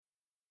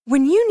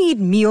When you need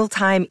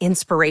mealtime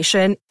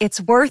inspiration,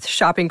 it's worth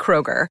shopping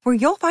Kroger, where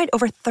you'll find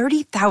over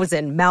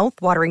 30,000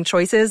 mouth-watering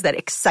choices that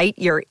excite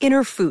your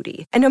inner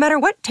foodie. And no matter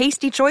what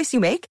tasty choice you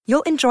make,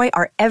 you'll enjoy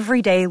our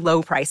everyday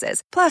low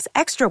prices, plus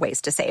extra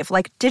ways to save,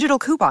 like digital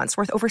coupons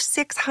worth over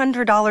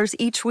 $600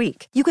 each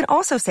week. You can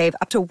also save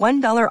up to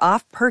 $1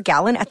 off per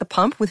gallon at the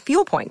pump with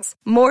fuel points.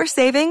 More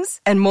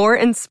savings and more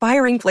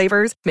inspiring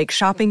flavors make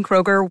shopping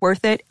Kroger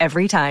worth it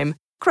every time.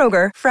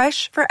 Kroger,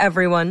 fresh for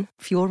everyone.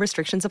 Fuel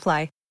restrictions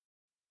apply.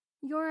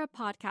 You're a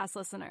podcast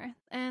listener,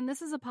 and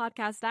this is a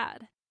podcast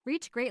ad.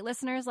 Reach great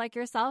listeners like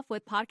yourself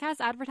with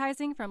podcast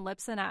advertising from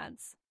Libsyn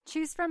Ads.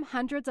 Choose from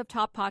hundreds of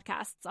top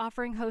podcasts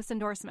offering host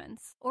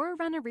endorsements, or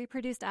run a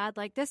reproduced ad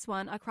like this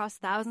one across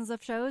thousands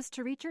of shows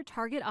to reach your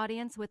target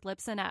audience with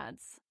Libsyn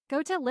Ads.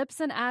 Go to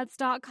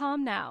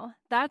libsynads.com now.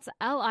 That's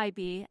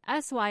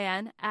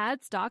LIBSYN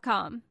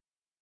ads.com.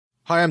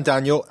 Hi, I'm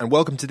Daniel, and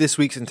welcome to this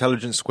week's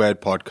Intelligence Squared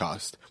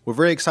podcast. We're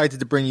very excited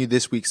to bring you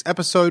this week's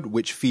episode,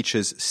 which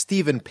features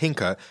Steven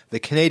Pinker,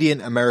 the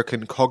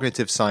Canadian-American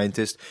cognitive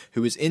scientist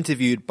who was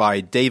interviewed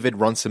by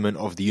David Runciman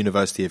of the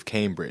University of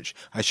Cambridge.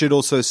 I should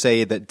also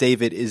say that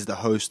David is the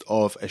host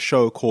of a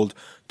show called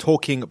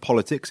Talking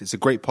Politics. It's a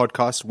great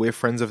podcast. We're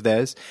friends of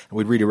theirs, and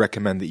we'd really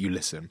recommend that you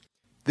listen.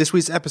 This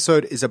week's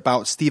episode is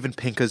about Steven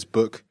Pinker's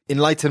book,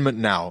 Enlightenment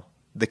Now: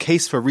 The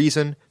Case for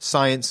Reason,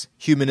 Science,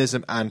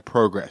 Humanism, and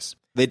Progress.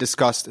 They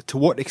discussed to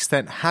what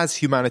extent has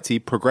humanity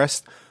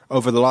progressed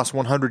over the last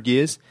 100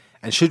 years,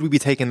 and should we be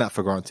taking that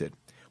for granted?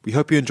 We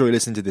hope you enjoy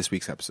listening to this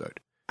week's episode.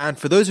 And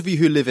for those of you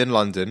who live in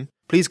London,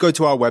 please go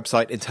to our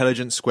website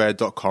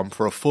intelligencesquared.com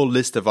for a full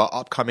list of our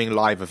upcoming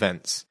live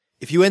events.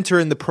 If you enter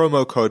in the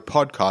promo code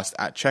podcast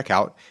at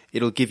checkout,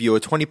 it'll give you a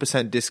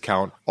 20%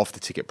 discount off the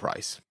ticket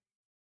price.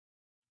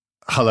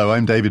 Hello,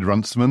 I'm David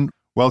Runciman.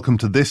 Welcome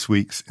to this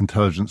week's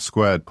Intelligence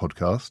Squared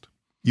podcast.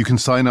 You can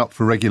sign up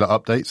for regular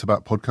updates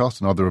about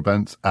podcasts and other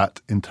events at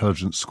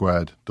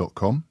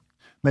intelligencesquared.com.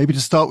 Maybe to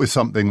start with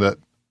something that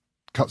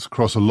cuts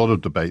across a lot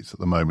of debates at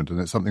the moment, and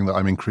it's something that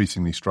I'm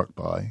increasingly struck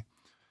by.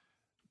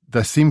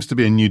 There seems to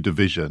be a new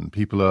division.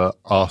 People are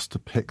asked to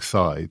pick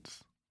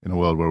sides in a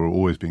world where we're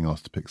always being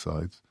asked to pick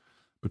sides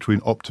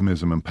between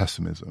optimism and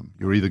pessimism.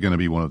 You're either going to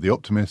be one of the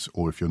optimists,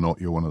 or if you're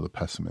not, you're one of the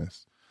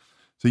pessimists.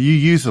 So you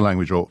use the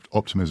language of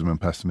optimism and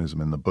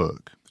pessimism in the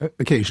book.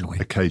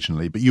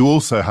 Occasionally. But you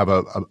also have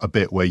a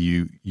bit where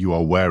you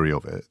are wary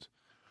of it.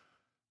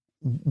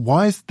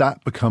 Why has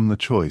that become the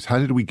choice? How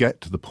did we get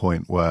to the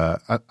point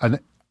where, and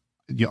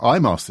you know,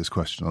 I'm asked this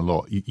question a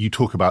lot. You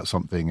talk about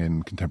something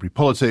in contemporary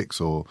politics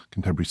or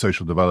contemporary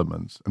social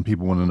developments, and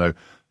people want to know,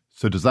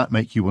 so does that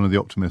make you one of the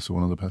optimists or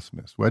one of the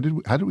pessimists?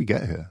 How did we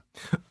get here?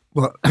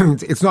 Well,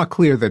 it's not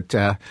clear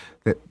that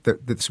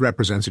this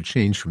represents a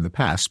change from the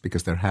past,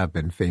 because there have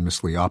been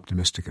famously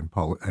optimistic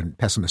and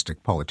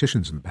pessimistic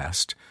politicians in the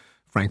past.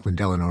 Franklin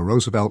Delano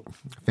Roosevelt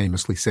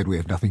famously said, "We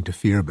have nothing to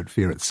fear but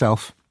fear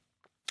itself."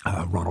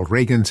 Ronald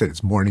Reagan said,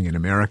 "It's morning in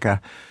America."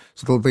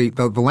 So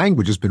the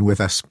language has been with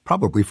us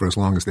probably for as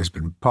long as there's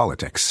been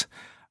politics.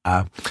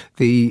 I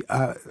think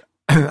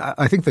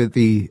that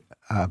the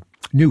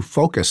new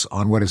focus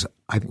on what is,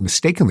 I think,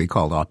 mistakenly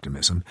called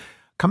optimism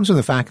comes from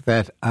the fact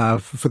that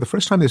for the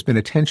first time there's been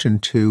attention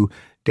to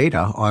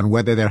data on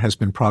whether there has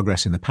been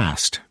progress in the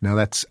past. Now,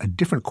 that's a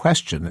different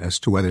question as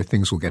to whether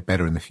things will get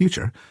better in the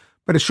future,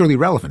 but it's surely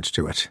relevant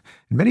to it.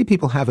 And many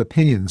people have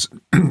opinions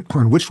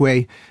on which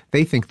way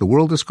they think the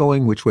world is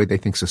going, which way they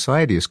think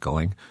society is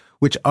going,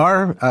 which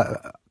are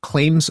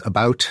claims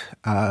about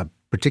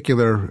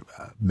particular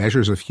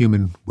measures of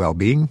human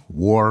well-being,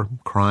 war,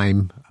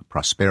 crime,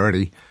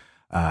 prosperity,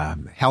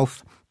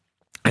 health,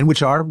 and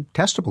which are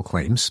testable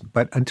claims.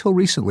 But until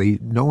recently,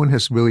 no one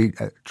has really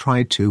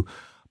tried to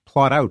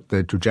plot out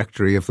the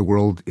trajectory of the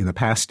world in the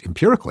past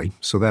empirically,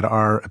 so that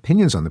our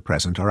opinions on the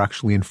present are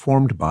actually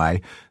informed by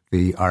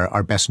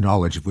our best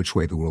knowledge of which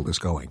way the world is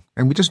going.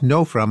 And we just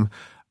know from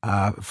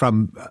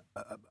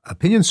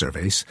opinion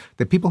surveys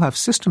that people have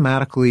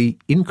systematically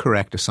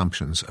incorrect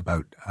assumptions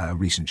about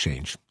recent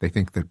change. They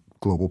think that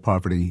global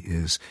poverty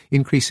is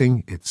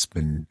increasing. It's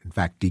been, in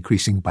fact,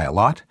 decreasing by a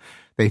lot.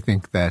 They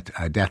think that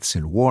deaths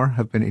in war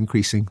have been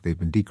increasing. They've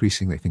been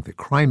decreasing. They think that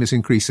crime is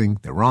increasing.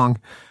 They're wrong.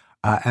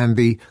 And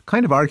the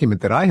kind of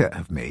argument that I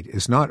have made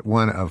is not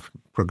one of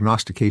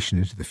prognostication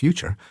into the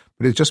future,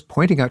 but it's just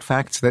pointing out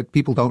facts that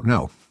people don't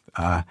know.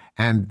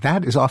 And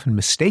that is often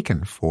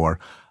mistaken for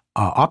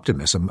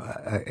optimism,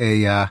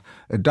 a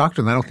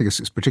doctrine that I don't think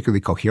is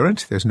particularly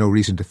coherent. There's no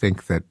reason to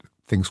think that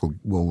things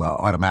will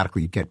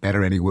automatically get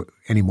better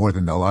any more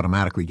than they'll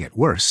automatically get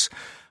worse.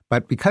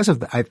 But because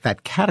of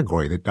that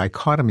category, the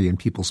dichotomy in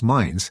people's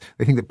minds,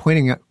 they think that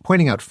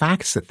pointing out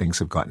facts that things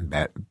have gotten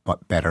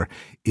better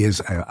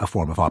is a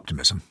form of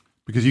optimism.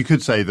 Because you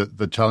could say that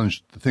the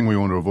thing we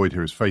want to avoid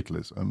here is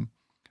fatalism.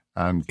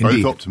 And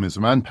Indeed. Both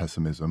optimism and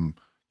pessimism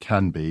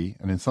can be,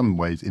 and in some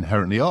ways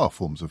inherently are,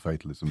 forms of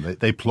fatalism.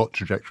 They plot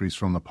trajectories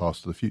from the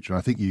past to the future. And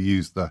I think you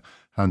used the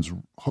Hans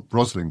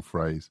Rosling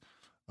phrase,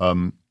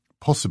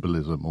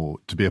 possibilism, or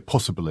to be a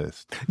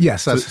possibilist.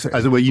 Yes.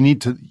 As a way,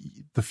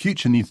 the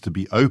future needs to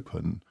be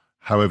open,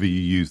 however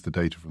you use the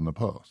data from the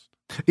past.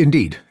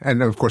 Indeed.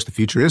 And of course, the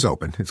future is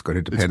open. It's going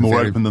to depend. It's more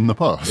open than the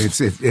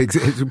past.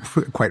 It's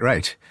quite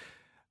right.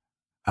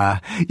 So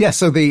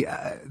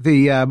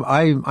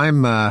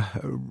I'm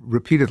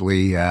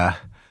repeatedly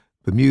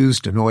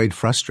bemused, annoyed,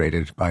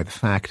 frustrated by the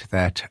fact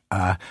that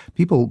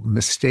people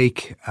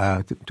mistake,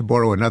 to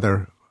borrow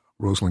another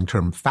Rosling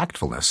term,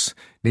 factfulness,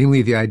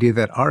 namely the idea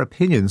that our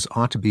opinions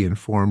ought to be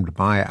informed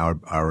by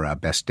our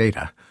best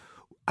data.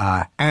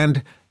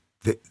 And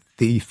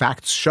the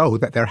facts show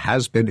that there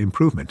has been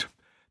improvement.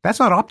 That's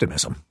not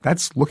optimism.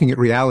 That's looking at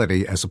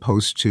reality as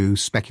opposed to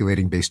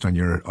speculating based on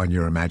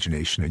your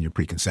imagination and your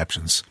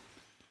preconceptions.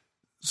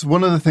 So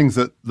one of the things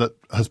that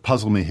has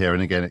puzzled me here,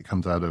 and again, it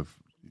comes out of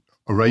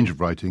a range of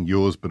writing,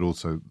 yours, but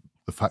also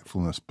the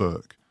Factfulness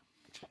book,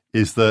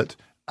 is that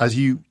as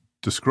you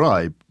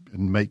describe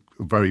and make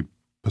a very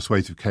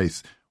persuasive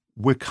case,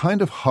 we're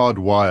kind of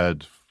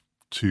hardwired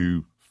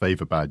to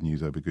favor bad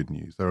news over good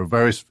news. There are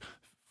various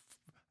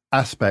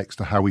aspects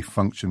to how we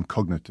function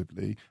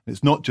cognitively.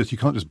 It's not just, you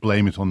can't just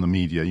blame it on the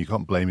media. You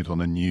can't blame it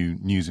on a new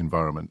news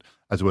environment,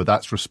 as it were.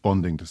 That's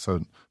responding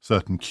to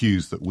certain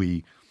cues that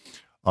we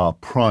are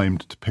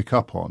primed to pick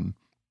up on.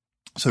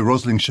 So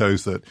Rosling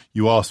shows that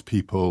you ask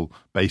people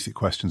basic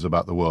questions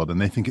about the world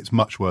and they think it's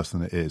much worse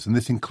than it is. And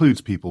this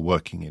includes people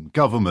working in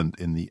government,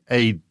 in the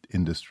aid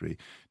industry,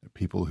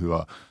 people who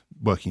are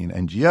working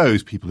in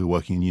NGOs, people who are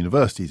working in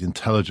universities,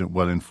 intelligent,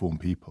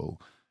 well-informed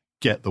people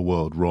get the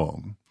world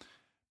wrong.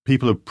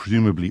 People have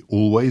presumably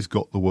always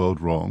got the world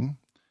wrong,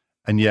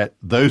 and yet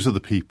those are the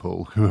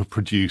people who have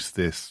produced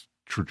this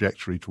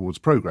trajectory towards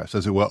progress,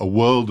 as it were, a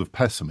world of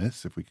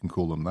pessimists, if we can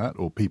call them that,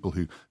 or people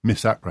who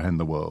misapprehend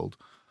the world.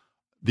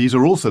 These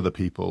are also the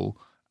people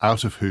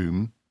out of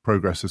whom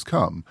progress has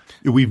come.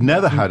 We've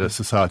never had a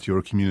society or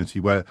a community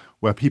where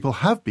people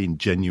have been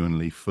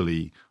genuinely,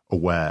 fully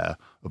aware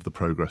of the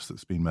progress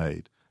that's been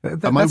made.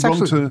 Am I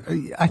wrong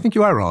to? I think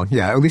you are wrong.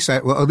 Yeah, at least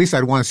I'd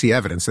want to see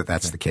evidence that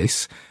that's the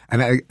case.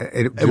 And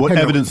what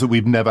evidence that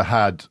we've never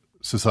had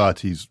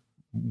societies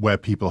where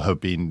people have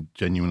been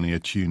genuinely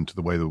attuned to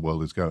the way the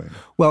world is going?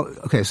 Well,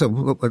 okay, so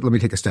let me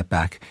take a step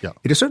back. Yeah.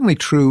 It is certainly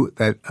true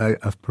that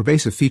a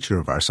pervasive feature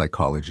of our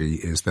psychology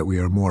is that we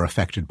are more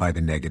affected by the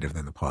negative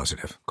than the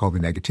positive. Called the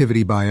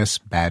negativity bias.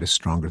 Bad is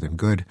stronger than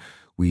good.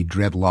 We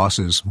dread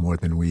losses more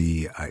than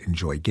we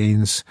enjoy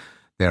gains.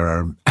 There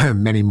are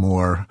many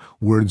more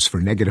words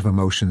for negative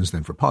emotions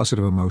than for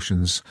positive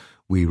emotions.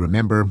 We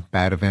remember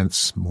bad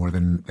events more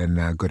than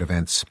good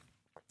events.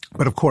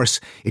 But of course,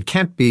 it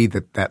can't be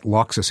that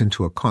locks us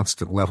into a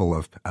constant level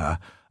of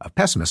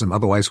pessimism.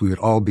 Otherwise, we would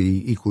all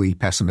be equally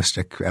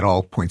pessimistic at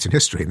all points in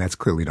history, and that's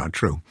clearly not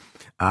true.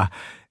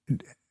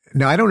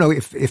 Now, I don't know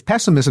if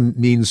pessimism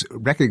means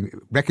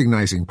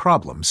recognizing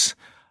problems.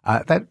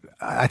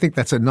 I think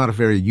that's not a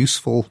very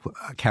useful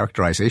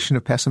characterization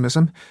of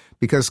pessimism,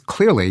 because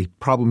clearly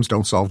problems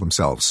don't solve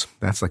themselves.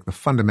 That's like the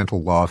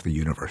fundamental law of the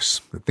universe.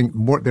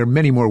 There are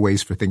many more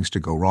ways for things to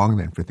go wrong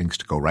than for things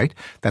to go right.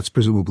 That's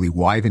presumably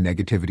why the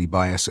negativity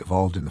bias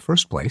evolved in the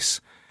first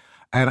place.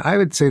 And I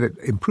would say that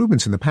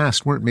improvements in the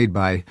past weren't made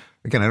by,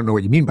 again, I don't know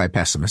what you mean by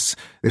pessimists.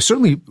 They're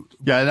certainly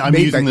I'm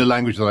using the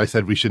language that I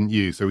said we shouldn't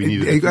use, so we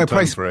need a different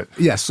term for it.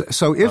 Yes.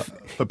 So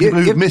but people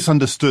who've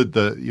misunderstood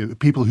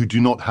people who do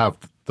not have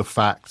the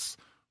facts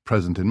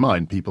present in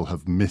mind, people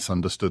have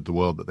misunderstood the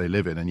world that they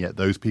live in, and yet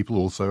those people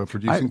also are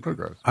producing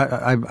progress.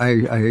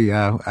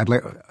 I'd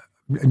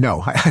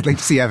like to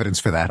see evidence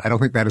for that. I don't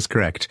think that is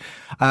correct.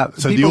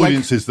 So the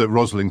audiences that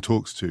Rosling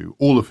talks to,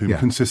 all of whom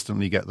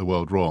consistently get the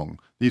world wrong,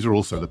 these are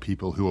also the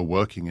people who are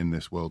working in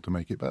this world to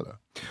make it better.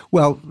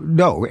 Well,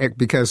 no,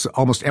 because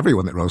almost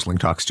everyone that Rosling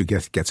talks to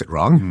gets it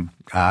wrong.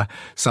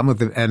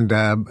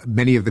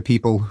 Many of the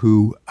people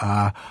who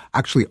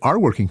actually are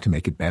working to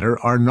make it better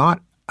are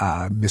not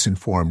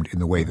misinformed in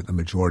the way that the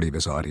majority of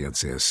his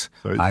audience is.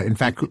 In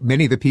fact,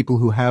 many of the people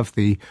who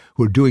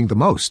are doing the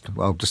most,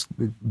 well, just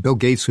Bill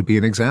Gates would be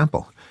an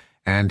example.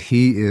 And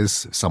he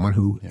is someone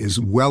who is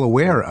well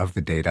aware of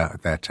the data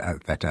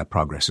that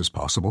progress is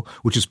possible,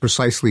 which is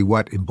precisely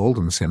what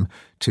emboldens him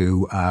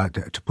to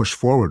push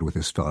forward with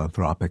his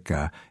philanthropic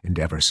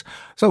endeavors.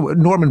 So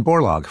Norman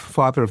Borlaug,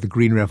 father of the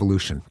Green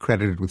Revolution,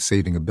 credited with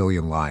saving 1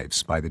 billion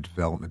lives by the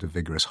development of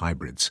vigorous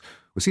hybrids.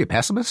 Was he a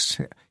pessimist?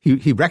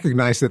 He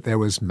recognized that there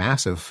was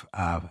massive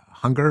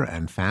hunger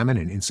and famine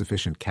and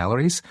insufficient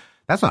calories.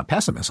 That's not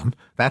pessimism.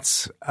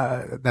 That's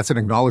an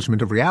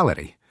acknowledgement of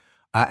reality.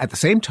 At the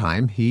same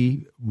time,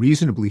 he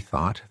reasonably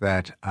thought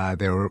that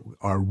there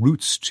are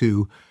routes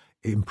to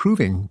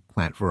improving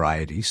plant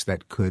varieties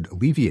that could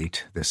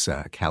alleviate this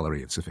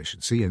calorie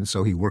insufficiency, and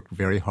so he worked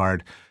very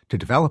hard to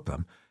develop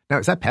them. Now,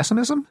 is that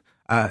pessimism?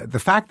 The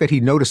fact that he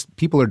noticed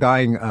people are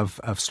dying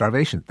of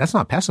starvation, that's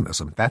not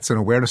pessimism. That's an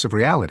awareness of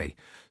reality.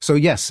 So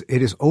yes,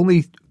 it is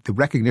only the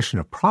recognition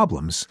of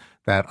problems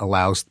that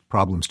allows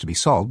problems to be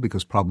solved,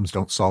 because problems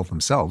don't solve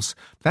themselves.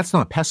 That's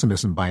not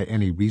pessimism by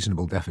any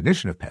reasonable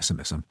definition of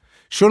pessimism.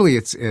 Surely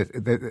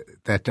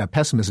that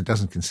pessimism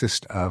doesn't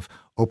consist of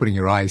opening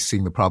your eyes,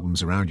 seeing the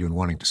problems around you, and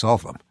wanting to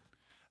solve them.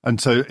 And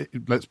so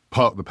let's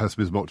park the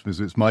pessimism,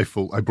 optimism. It's my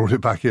fault. I brought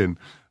it back in.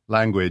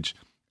 Language.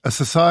 A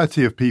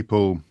society of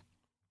people,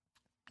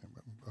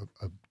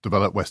 a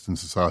developed Western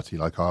society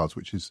like ours,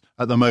 which is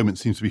at the moment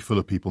seems to be full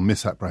of people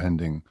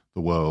misapprehending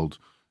the world,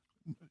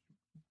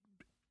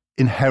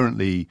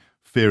 inherently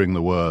fearing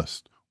the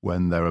worst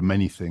when there are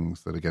many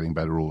things that are getting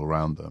better all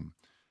around them.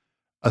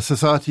 A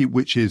society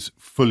which is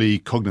fully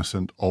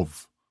cognizant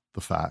of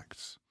the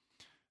facts.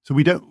 So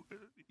we don't,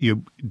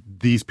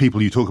 these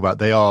people you talk about,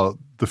 they are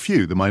the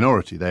few, the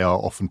minority. They are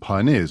often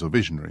pioneers or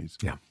visionaries.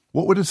 Yeah.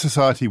 What would a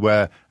society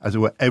where, as it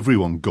were,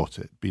 everyone got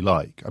it be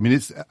like? I mean,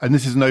 and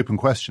this is an open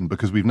question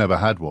because we've never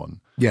had one.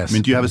 Yes. I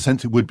mean, do you have a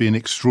sense it would be an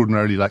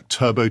extraordinarily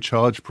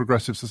turbocharged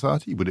progressive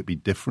society? Would it be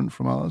different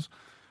from ours?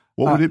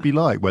 What would it be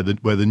like where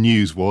the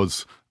news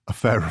was a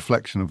fair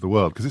reflection of the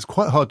world? Because it's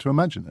quite hard to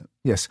imagine it.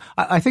 Yes,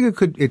 I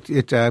think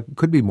it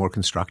could be more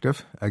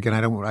constructive. Again,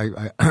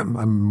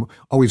 I'm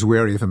always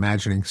wary of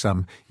imagining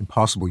some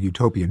impossible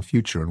utopian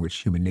future in which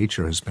human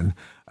nature has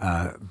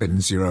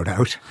been zeroed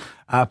out.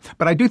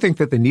 But I do think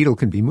that the needle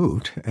can be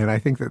moved, and I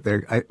think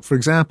that for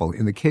example,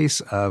 in the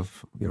case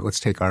of let's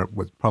take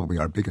what's probably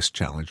our biggest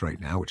challenge right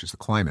now, which is the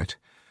climate.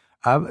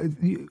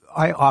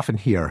 I often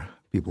hear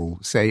people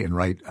say and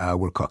write,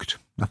 "We're cooked.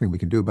 Nothing we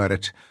can do about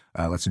it.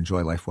 Let's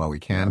enjoy life while we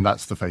can." And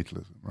that's the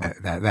fatalism, right?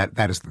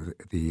 That is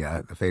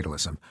the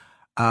fatalism.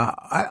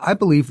 I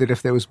believe that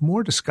if there was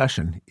more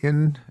discussion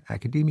in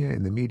academia,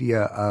 in the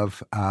media,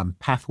 of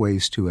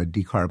pathways to a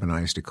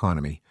decarbonized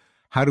economy,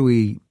 how do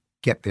we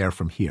get there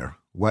from here?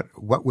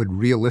 What would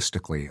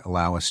realistically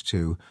allow us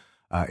to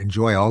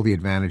enjoy all the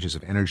advantages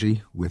of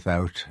energy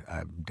without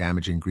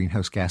damaging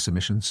greenhouse gas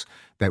emissions?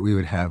 That we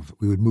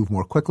would move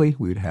more quickly,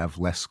 we would have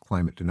less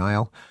climate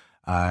denial.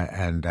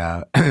 And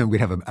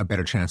we'd have a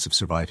better chance of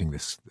surviving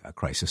this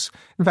crisis.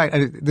 In fact,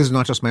 this is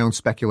not just my own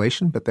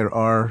speculation, but there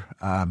are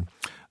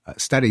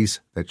studies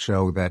that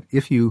show that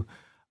if you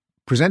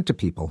present to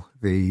people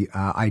the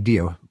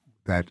idea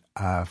that,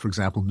 for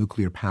example,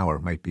 nuclear power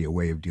might be a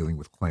way of dealing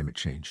with climate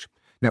change.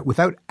 Now,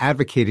 without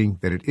advocating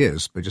that it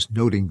is, but just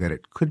noting that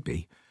it could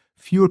be,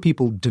 fewer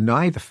people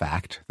deny the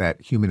fact that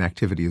human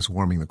activity is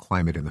warming the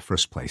climate in the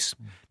first place.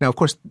 Now, of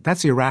course,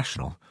 that's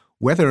irrational.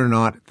 Whether or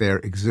not there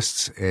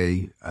exists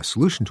a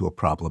solution to a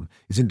problem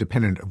is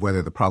independent of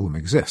whether the problem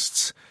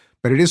exists.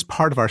 But it is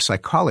part of our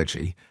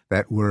psychology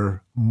that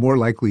we're more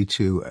likely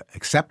to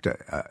accept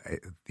the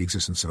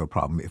existence of a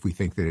problem if we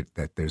think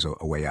that there's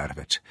a way out of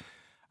it.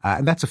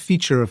 And that's a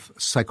feature of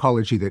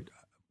psychology that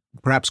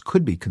perhaps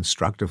could be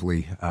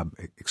constructively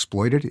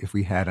exploited if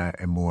we had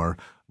a more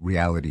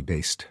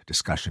reality-based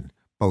discussion,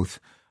 both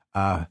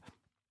an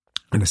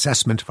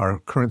assessment of our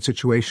current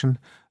situation,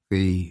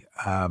 the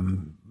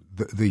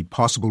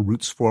possible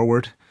routes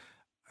forward,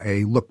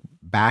 a look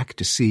back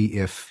to see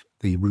if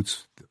the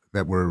routes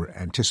that we're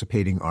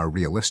anticipating are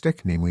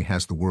realistic, namely,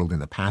 has the world in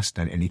the past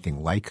done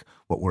anything like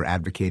what we're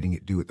advocating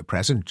it do at the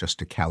present, just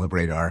to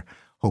calibrate our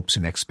hopes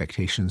and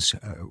expectations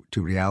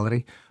to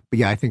reality. But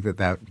yeah, I think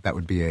that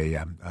would be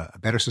a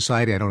better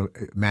society. I don't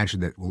imagine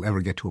that we'll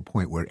ever get to a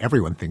point where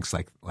everyone thinks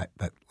like that.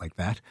 But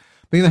on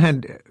the other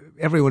hand,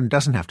 everyone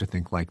doesn't have to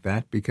think like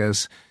that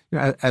because,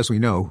 as we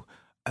know,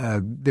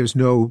 there's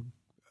no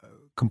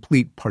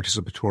complete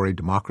participatory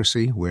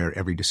democracy where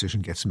every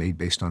decision gets made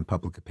based on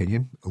public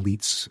opinion.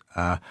 Elites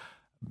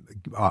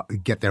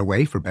get their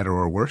way for better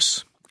or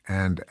worse.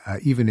 And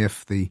even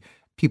if the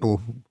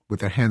people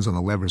with their hands on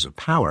the levers of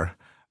power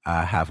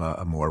have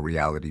a more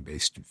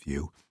reality-based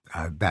view,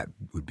 that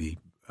would be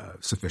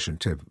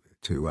sufficient to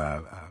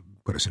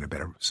put us in a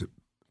better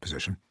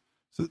position.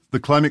 So the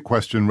climate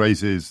question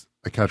raises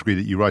a category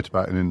that you write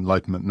about in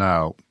Enlightenment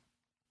Now.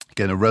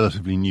 Again, a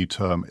relatively new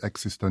term,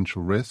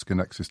 existential risk and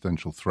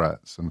existential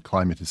threats, and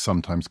climate is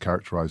sometimes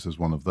characterized as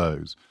one of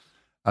those.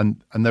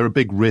 And there are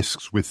big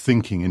risks with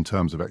thinking in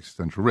terms of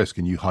existential risk,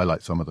 and you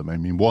highlight some of them. I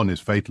mean, one is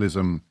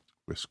fatalism,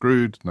 we're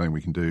screwed, nothing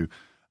we can do.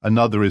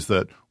 Another is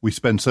that we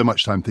spend so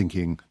much time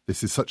thinking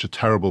this is such a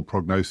terrible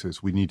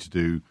prognosis, we need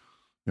to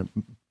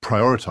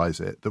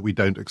prioritize it, that we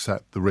don't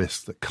accept the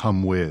risks that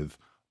come with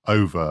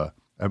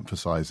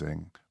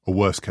over-emphasizing a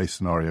worst-case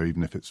scenario,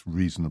 even if it's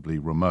reasonably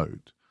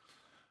remote.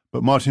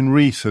 But Martin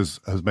Rees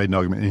has made an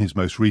argument in his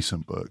most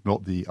recent book,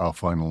 not the Our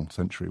Final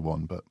Century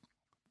one, but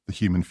The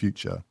Human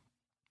Future,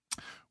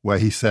 where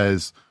he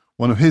says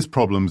one of his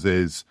problems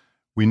is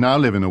we now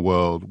live in a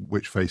world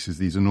which faces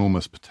these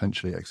enormous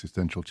potentially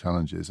existential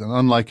challenges. And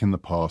unlike in the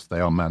past, they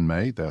are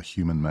man-made, they are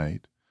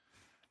human-made.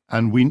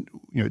 And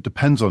it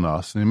depends on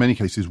us. And in many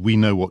cases, we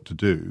know what to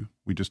do.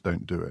 We just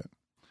don't do it.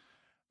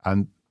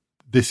 And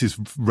this is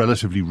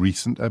relatively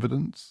recent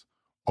evidence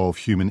of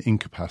human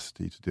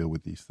incapacity to deal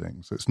with these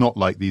things. So it's not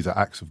like these are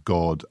acts of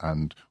God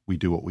and we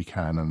do what we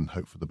can and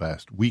hope for the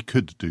best. We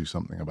could do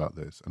something about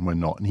this and we're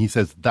not. And he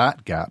says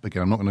that gap,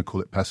 again, I'm not going to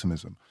call it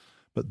pessimism,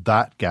 but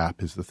that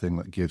gap is the thing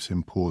that gives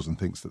him pause and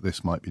thinks that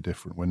this might be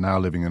different. We're now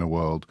living in a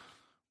world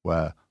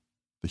where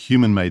the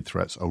human-made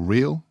threats are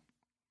real,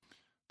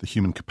 the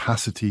human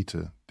capacity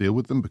to deal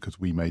with them because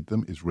we made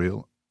them is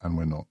real, and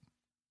we're not.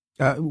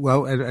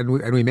 Well,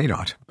 and we may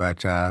not,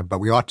 but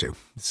we ought to.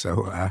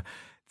 So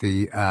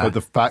but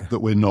the fact that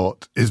we're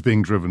not is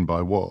being driven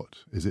by what?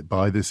 Is it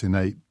by this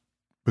innate?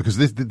 Because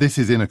this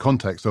is in a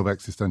context of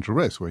existential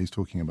risk, where he's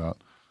thinking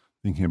about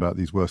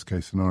these worst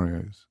case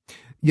scenarios.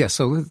 Yes.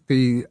 So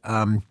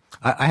I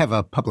have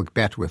a public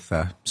bet with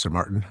Sir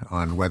Martin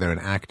on whether an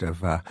act of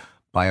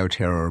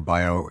bioterror or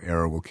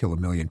bioerror will kill 1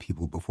 million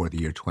people before the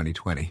year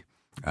 2020.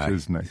 Which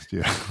is next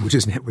year. Which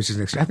is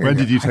next year. When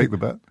did you take the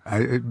bet?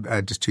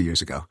 Just 2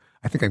 years ago.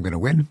 I think I'm going to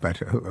win, but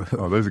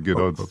those are good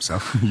odds. Hope so.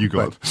 You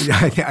got. But,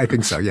 yeah, I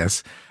think so.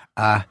 Yes,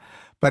 but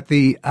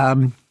we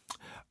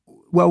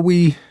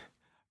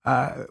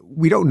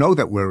don't know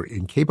that we're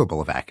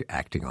incapable of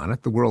acting on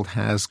it. The world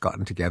has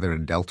gotten together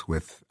and dealt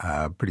with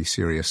pretty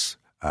serious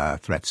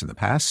threats in the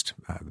past.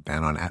 The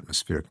ban on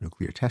atmospheric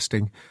nuclear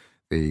testing,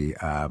 the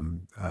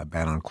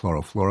ban on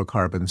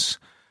chlorofluorocarbons.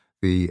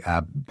 The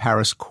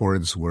Paris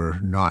Accords were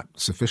not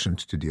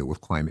sufficient to deal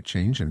with climate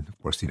change, and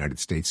of course the United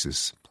States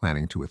is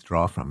planning to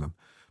withdraw from them.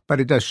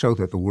 But it does show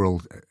that the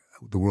world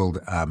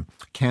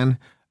can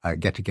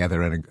get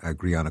together and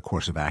agree on a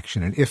course of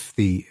action. And if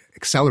the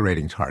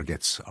accelerating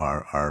targets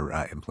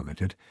are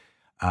implemented,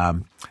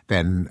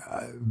 then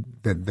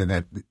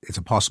that it's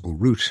a possible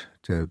route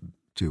to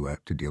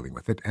dealing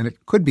with it. And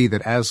it could be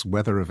that as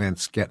weather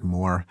events get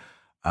more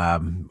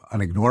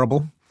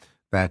unignorable,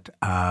 that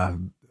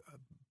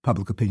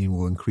public opinion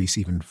will increase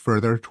even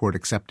further toward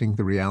accepting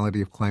the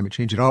reality of climate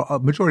change. A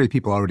majority of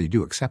people already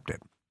do accept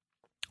it.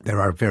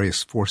 There are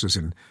various forces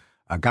in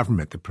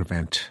government that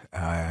prevent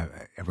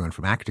everyone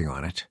from acting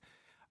on it.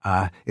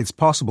 It's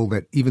possible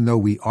that even though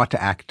we ought to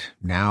act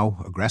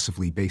now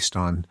aggressively based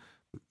on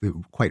the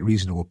quite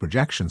reasonable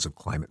projections of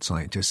climate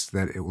scientists,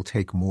 that it will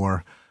take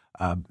more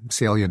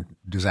salient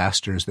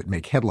disasters that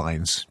make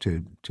headlines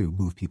to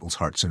move people's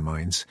hearts and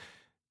minds.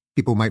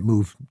 People might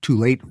move too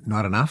late,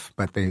 not enough,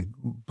 but on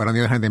the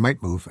other hand, they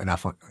might move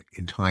enough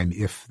in time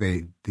if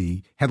the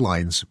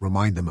headlines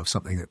remind them of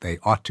something that they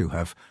ought to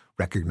have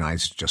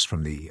recognized just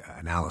from the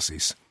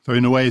analyses. So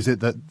in a way, is it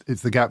that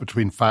it's the gap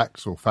between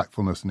facts or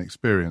factfulness and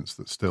experience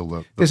that's still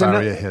the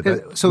barrier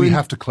here? So we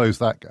have to close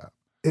that gap.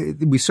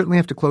 We certainly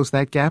have to close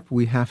that gap.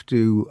 We have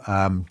to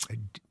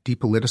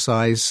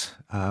depoliticize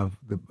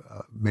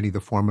many of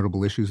the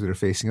formidable issues that are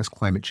facing us,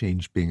 climate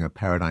change being a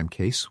paradigm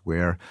case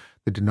where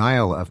the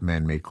denial of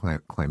man-made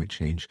climate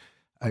change,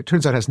 it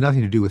turns out, has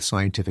nothing to do with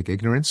scientific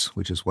ignorance,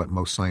 which is what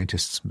most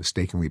scientists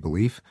mistakenly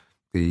believe.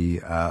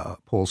 The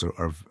polls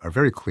are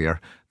very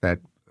clear that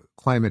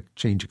climate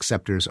change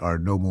acceptors are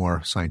no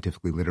more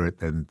scientifically literate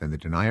than the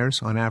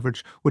deniers on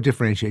average. What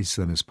differentiates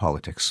them is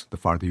politics. The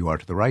farther you are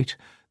to the right,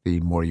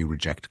 the more you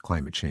reject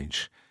climate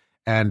change.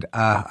 And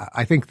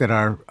I think that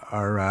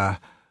our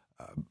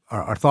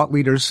thought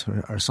leaders,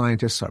 our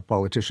scientists, our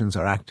politicians,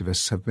 our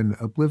activists have been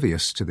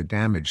oblivious to the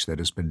damage that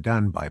has been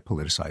done by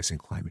politicizing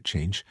climate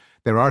change.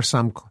 There are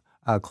some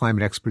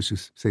climate experts who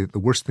say that the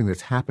worst thing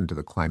that's happened to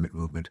the climate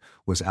movement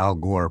was Al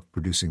Gore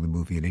producing the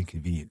movie An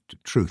Inconvenient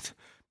Truth,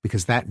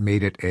 because that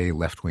made it a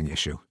left-wing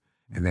issue.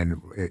 And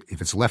then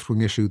if it's a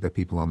left-wing issue, the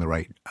people on the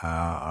right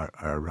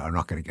are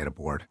not going to get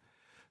aboard.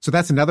 So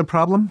that's another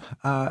problem.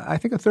 I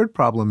think a third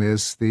problem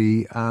is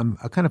a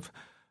kind of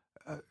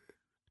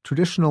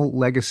traditional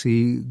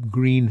legacy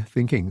green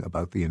thinking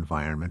about the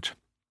environment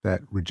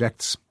that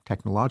rejects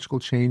technological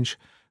change,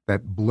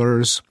 that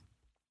blurs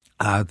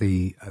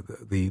the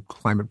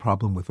climate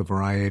problem with a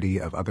variety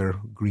of other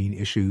green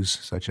issues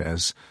such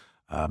as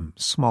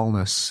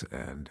smallness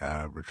and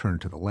return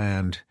to the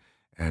land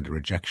and a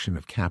rejection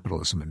of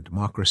capitalism and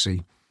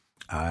democracy,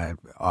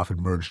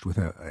 often merged with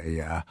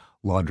a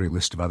laundry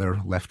list of other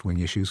left-wing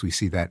issues. We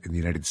see that in the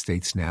United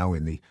States now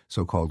in the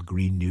so-called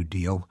Green New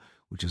Deal,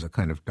 which is a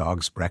kind of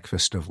dog's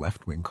breakfast of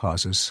left-wing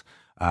causes,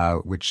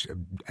 which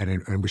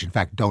in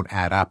fact don't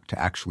add up to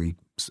actually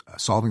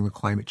solving the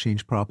climate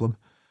change problem.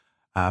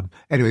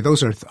 Anyway,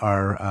 those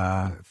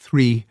are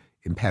three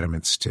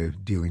impediments to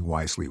dealing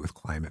wisely with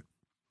climate.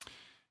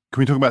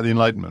 Can we talk about the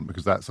Enlightenment?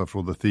 Because that's, after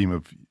all, the theme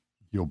of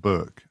your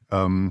book.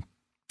 And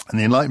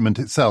the Enlightenment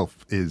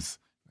itself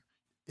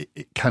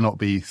it cannot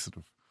be sort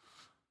of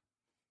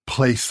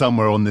placed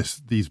somewhere on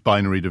these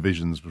binary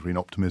divisions between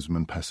optimism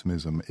and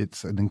pessimism.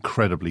 It's an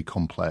incredibly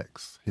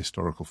complex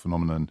historical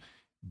phenomenon,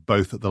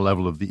 both at the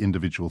level of the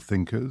individual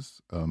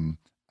thinkers. And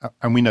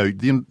we know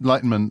the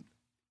Enlightenment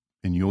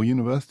in your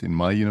university, in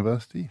my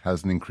university,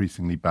 has an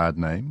increasingly bad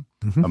name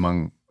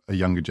among a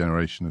younger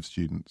generation of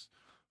students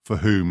for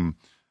whom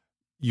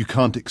you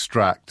can't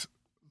extract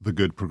the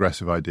good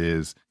progressive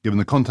ideas, given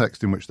the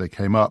context in which they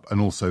came up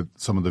and also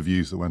some of the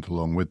views that went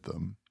along with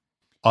them.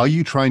 Are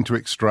you trying to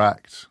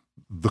extract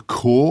the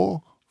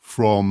core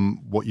from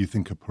what you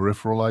think are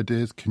peripheral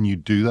ideas? Can you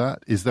do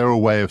that? Is there a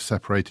way of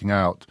separating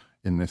out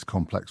in this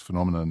complex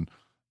phenomenon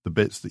the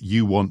bits that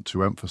you want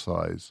to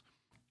emphasize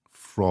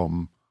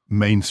from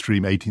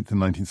mainstream 18th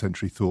and 19th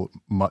century thought,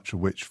 much of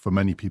which for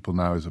many people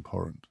now is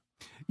abhorrent?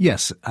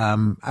 Yes,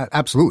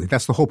 absolutely.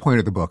 That's the whole point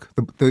of the book.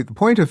 The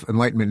point of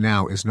Enlightenment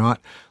now is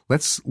not,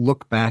 let's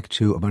look back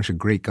to a bunch of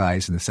great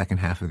guys in the second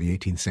half of the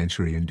 18th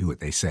century and do what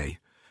they say.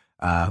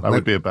 That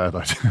would be a bad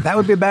idea. That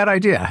would be a bad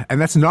idea,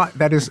 and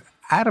that is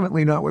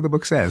adamantly not what the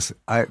book says.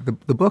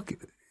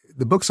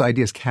 The book's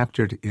idea is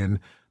captured in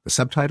the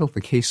subtitle,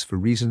 "The Case for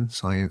Reason,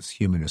 Science,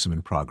 Humanism,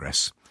 and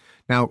Progress."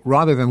 Now,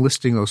 rather than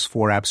listing those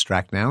 4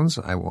 abstract nouns,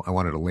 I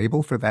wanted a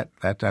label for that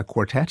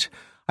quartet.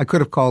 I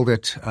could have called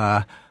it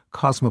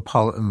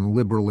Cosmopolitan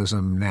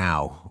Liberalism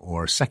Now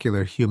or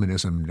Secular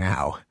Humanism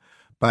Now.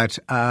 But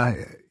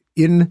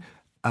in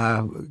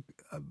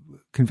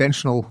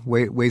conventional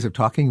ways of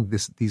talking,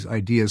 these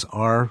ideas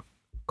are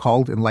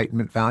called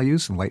Enlightenment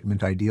values,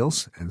 Enlightenment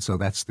ideals, and so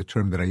that's the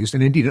term that I used.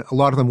 And indeed, a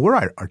lot of them were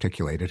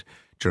articulated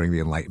during the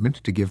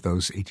Enlightenment to give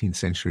those 18th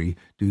century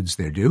dudes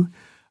their due.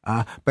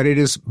 But it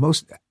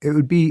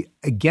would be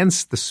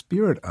against the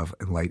spirit of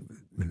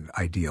Enlightenment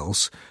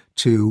ideals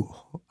to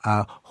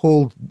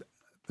hold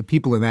the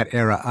people in that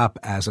era up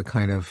as a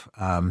kind of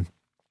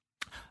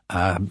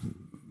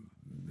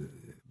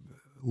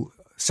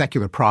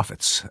secular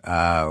prophets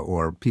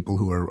or people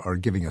who are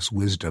giving us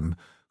wisdom,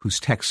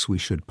 whose texts we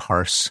should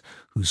parse,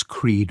 whose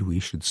creed we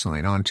should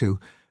sign on to.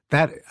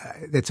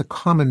 That's a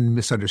common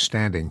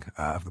misunderstanding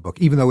of the book,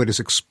 even though it is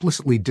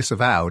explicitly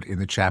disavowed in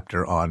the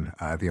chapter on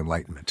the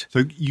Enlightenment.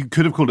 So you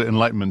could have called it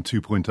Enlightenment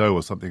 2.0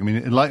 or something. I mean,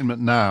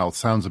 Enlightenment Now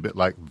sounds a bit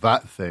like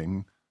that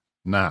thing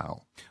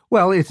now.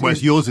 Well,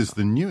 whereas yours is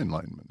the New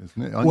Enlightenment,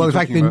 isn't it? In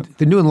fact,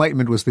 the New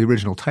Enlightenment was the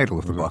original title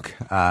of the book.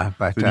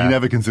 But you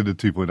never considered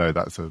 2.0.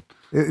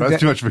 That's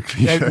too much of a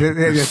cliche.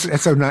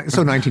 It's so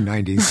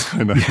 1990s.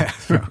 I know. Yeah.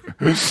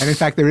 And in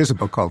fact, there is a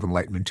book called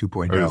Enlightenment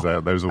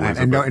 2.0. There's always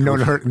and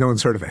no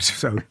one's heard of it.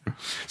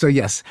 So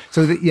yes.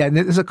 And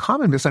there's a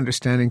common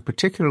misunderstanding,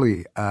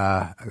 particularly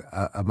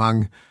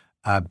among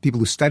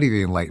people who study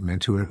the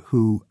Enlightenment,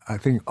 who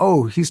think,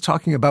 oh, he's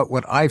talking about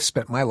what I've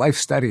spent my life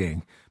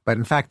studying. But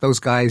in fact,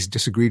 those guys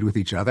disagreed with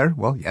each other.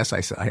 Well, yes,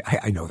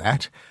 I know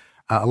that.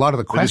 A lot of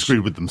the questions... They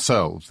disagreed with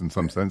themselves in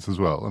some sense as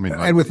well. I mean,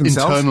 and with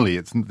themselves. Internally,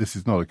 this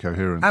is not a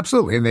coherent...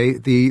 Absolutely.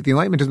 And the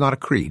Enlightenment is not a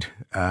creed.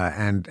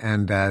 And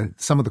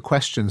some of the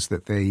questions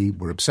that they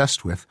were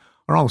obsessed with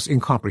are almost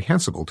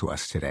incomprehensible to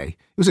us today.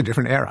 It was a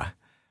different era.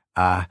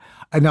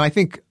 And now I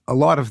think a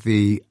lot of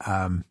the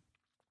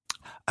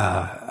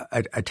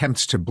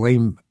attempts to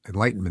blame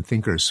Enlightenment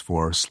thinkers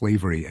for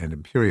slavery and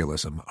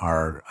imperialism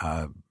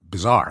are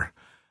bizarre.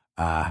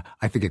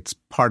 I think it's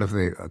part of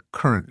the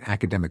current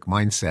academic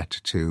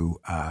mindset to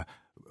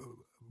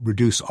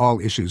reduce all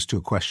issues to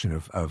a question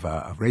of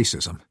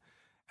racism,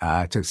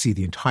 to see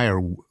the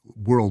entire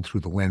world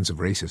through the lens of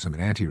racism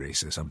and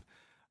anti-racism.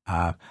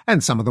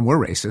 And some of them were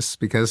racist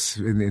because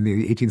in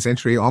the 18th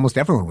century, almost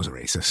everyone was a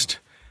racist.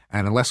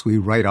 And unless we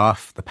write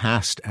off the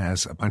past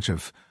as a bunch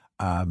of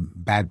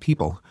bad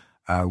people,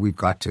 we've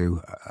got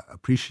to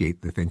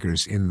appreciate the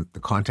thinkers in the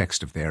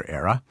context of their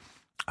era,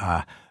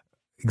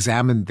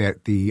 examine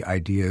the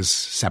ideas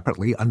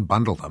separately,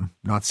 unbundle them,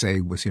 not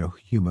say was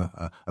Hume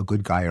a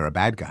good guy or a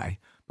bad guy,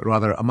 but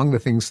rather among the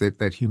things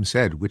that Hume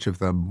said, which of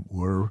them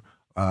were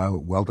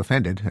well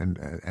defended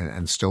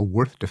and still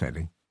worth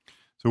defending.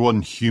 So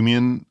one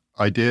Humean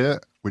idea,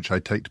 which I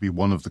take to be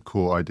one of the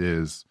core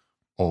ideas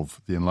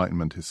of the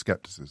Enlightenment, is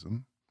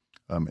skepticism.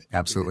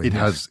 Absolutely, it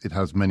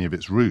has many of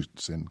its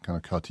roots in kind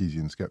of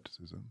Cartesian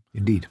skepticism.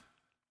 Indeed.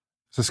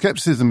 So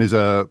skepticism is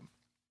a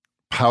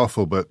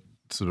powerful but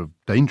sort of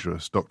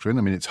dangerous doctrine.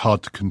 I mean, it's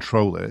hard to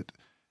control it.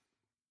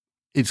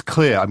 It's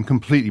clear, I'm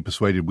completely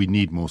persuaded we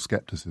need more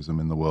skepticism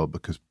in the world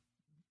because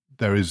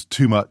there is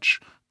too much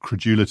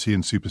credulity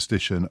and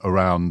superstition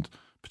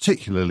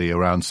particularly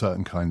around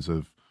certain kinds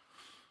of,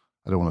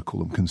 I don't want to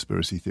call them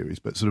conspiracy theories,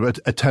 but sort of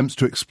attempts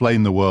to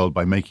explain the world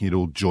by making it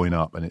all join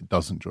up, and it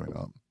doesn't join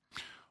up.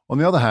 On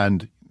the other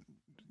hand,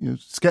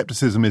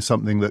 skepticism is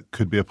something that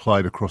could be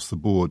applied across the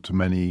board to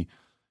many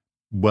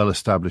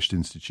well-established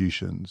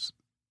institutions.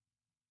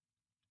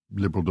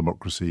 Liberal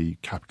democracy,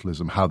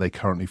 capitalism, how they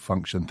currently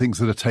function, things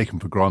that are taken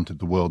for granted.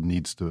 The world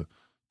needs to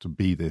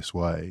be this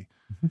way.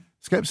 Mm-hmm.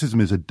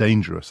 Skepticism is a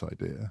dangerous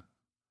idea.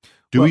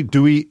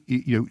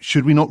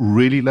 Should we not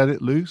really let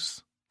it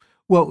loose?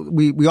 Well,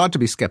 we ought to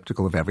be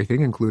skeptical of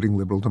everything, including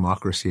liberal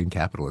democracy and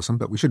capitalism,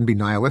 but we shouldn't be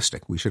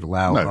nihilistic. We should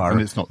allow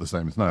and it's not the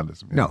same as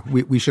nihilism. Yeah. No,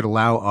 we should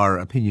allow our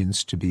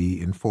opinions to be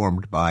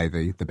informed by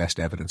the best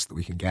evidence that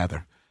we can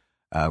gather.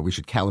 We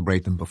should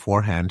calibrate them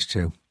beforehand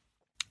to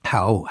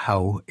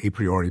how a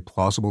priori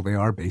plausible they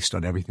are based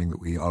on everything that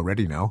we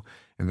already know,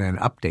 and then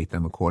update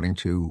them according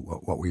to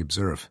what we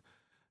observe.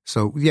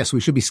 So, yes,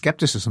 we should be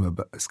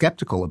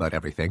skeptical about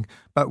everything,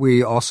 but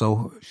we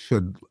also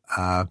should,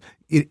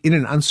 in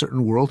an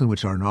uncertain world in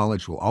which our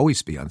knowledge will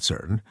always be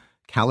uncertain,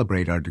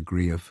 calibrate our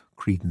degree of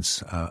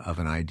credence of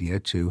an idea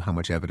to how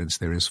much evidence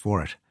there is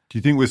for it. Do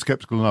you think we're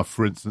skeptical enough,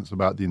 for instance,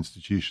 about the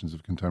institutions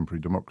of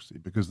contemporary democracy?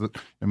 Because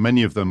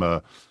many of them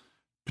are,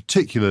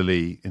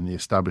 particularly in the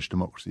established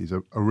democracies,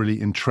 are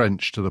really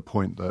entrenched to the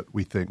point that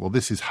we think, well,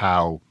 this is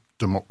how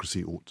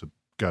democracy ought to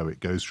go. It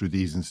goes through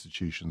these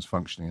institutions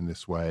functioning in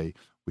this way.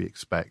 We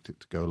expect it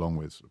to go along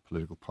with sort of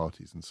political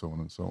parties and so on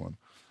and so on.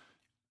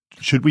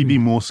 Should we be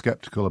more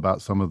skeptical about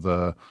some of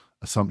the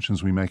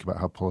assumptions we make about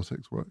how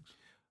politics works?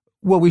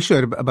 Well, we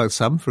should about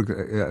some,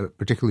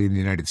 particularly in the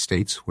United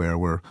States, where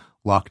we're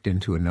locked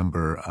into a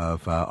number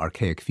of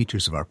archaic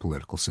features of our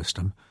political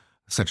system,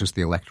 such as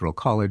the Electoral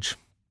College,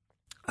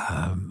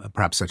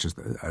 perhaps such as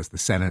the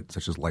Senate,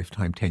 such as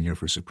lifetime tenure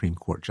for Supreme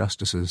Court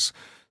justices,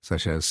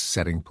 such as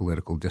setting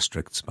political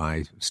districts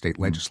by state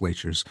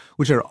legislatures,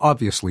 which are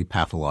obviously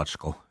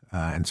pathological.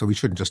 And so we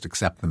shouldn't just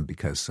accept them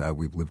because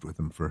we've lived with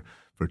them for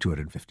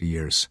 250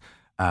 years.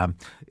 On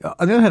the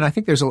other hand, I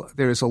think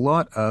there is a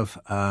lot of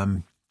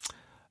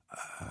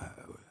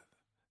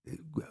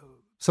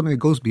something that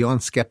goes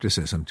beyond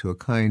skepticism to a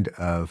kind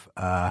of,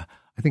 I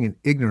think, an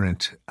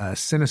ignorant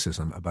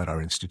cynicism about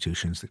our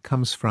institutions that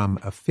comes from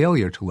a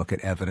failure to look at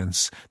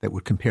evidence that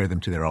would compare them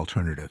to their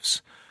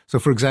alternatives. So,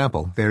 for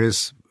example, there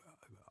is,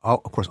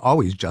 of course,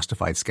 always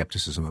justified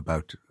skepticism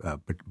about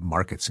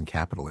markets and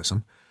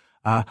capitalism.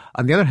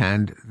 On the other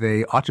hand,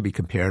 they ought to be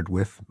compared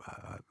with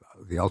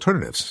the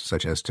alternatives,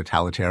 such as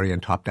totalitarian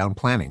top-down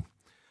planning.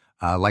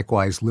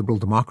 Likewise, liberal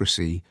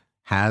democracy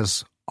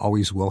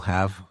always will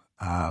have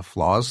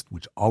flaws,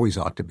 which always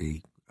ought to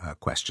be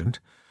questioned.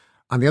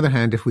 On the other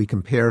hand, if we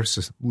compare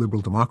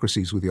liberal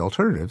democracies with the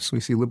alternatives, we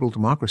see liberal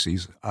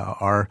democracies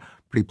are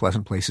pretty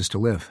pleasant places to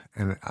live.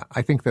 And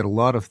I think that a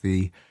lot of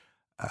the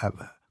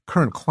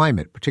current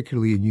climate,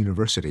 particularly in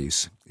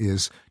universities,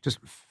 is just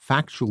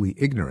factually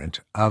ignorant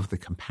of the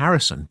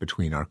comparison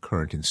between our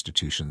current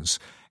institutions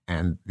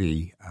and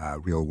the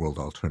real-world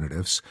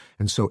alternatives.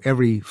 And so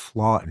every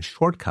flaw and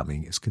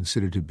shortcoming is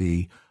considered to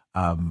be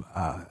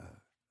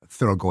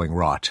thoroughgoing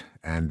rot.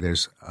 And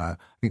there's, I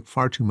think,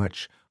 far too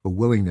much a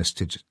willingness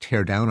to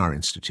tear down our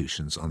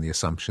institutions on the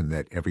assumption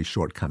that every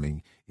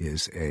shortcoming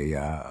is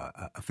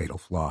a fatal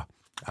flaw.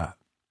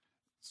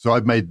 So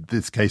I've made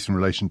this case in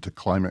relation to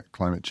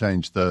climate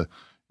change. The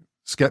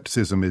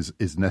skepticism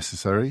is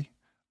necessary,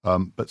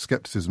 but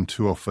skepticism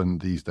too often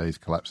these days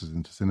collapses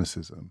into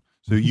cynicism.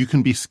 So you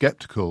can be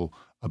skeptical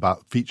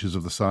about features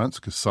of the science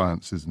because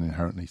science is an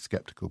inherently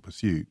skeptical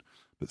pursuit.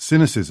 But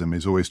cynicism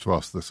is always to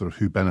ask the sort of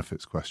who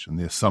benefits question,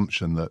 the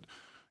assumption that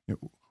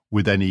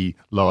with any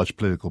large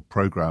political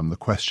program, the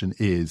question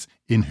is,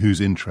 in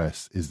whose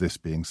interest is this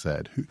being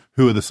said?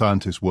 Who are the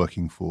scientists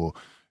working for?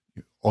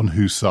 On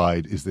whose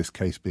side is this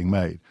case being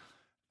made?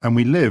 And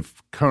we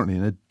live currently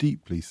in a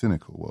deeply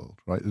cynical world,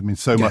 right? I mean,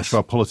 so much of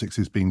our politics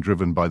is being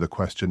driven by the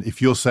question,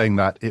 if you're saying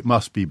that, it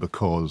must be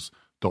because ...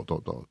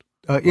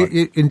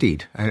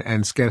 Indeed.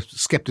 And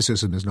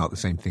skepticism is not the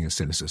same thing as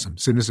cynicism.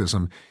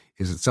 Cynicism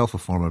is itself a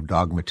form of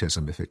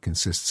dogmatism if it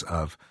consists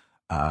of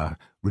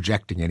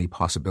rejecting any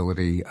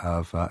possibility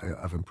of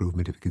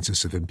improvement, if it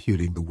consists of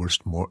imputing the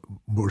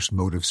worst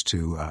motives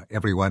to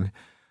everyone.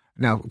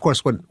 Now, of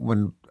course,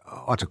 one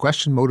ought to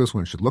question motives,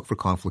 one should look for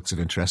conflicts of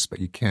interest, but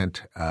you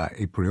can't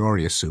a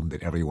priori assume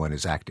that everyone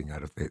is acting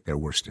out of their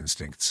worst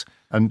instincts.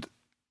 And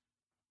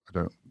I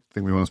don't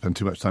think we want to spend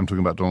too much time talking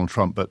about Donald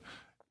Trump, but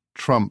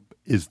Trump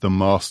is the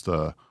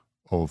master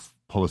of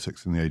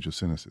politics in the age of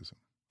cynicism,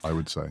 I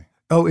would say.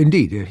 Oh,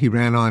 indeed. He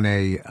ran on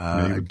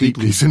a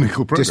deeply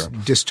cynical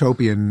program.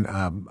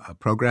 Dystopian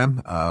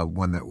program,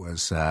 one that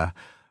was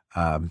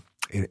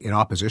in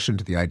opposition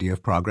to the idea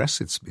of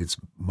progress. Its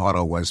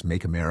motto was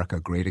 "Make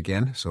America Great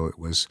Again." So it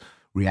was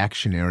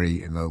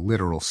reactionary in the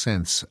literal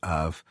sense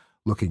of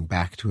looking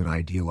back to an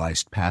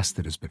idealized past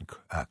that has been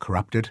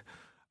corrupted,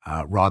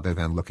 rather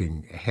than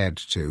looking ahead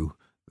to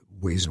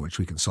ways in which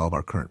we can solve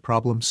our current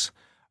problems.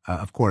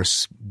 Of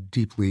course,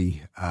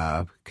 deeply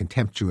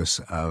contemptuous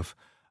of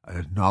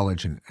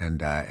knowledge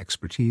and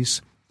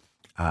expertise,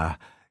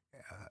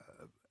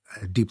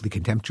 deeply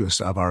contemptuous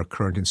of our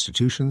current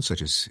institutions,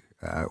 such as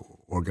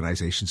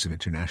organizations of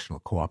international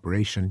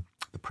cooperation,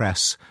 the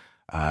press,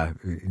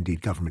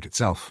 indeed government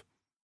itself.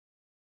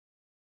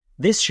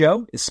 This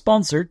show is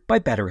sponsored by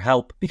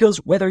BetterHelp, because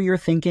whether you're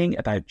thinking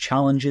about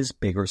challenges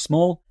big or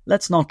small,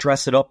 let's not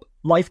dress it up.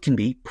 Life can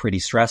be pretty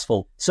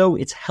stressful, so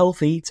it's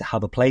healthy to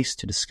have a place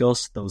to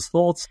discuss those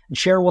thoughts and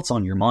share what's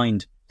on your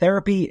mind.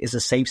 Therapy is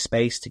a safe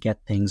space to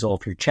get things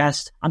off your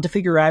chest and to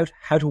figure out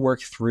how to work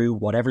through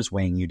whatever's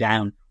weighing you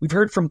down. We've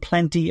heard from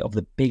plenty of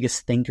the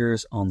biggest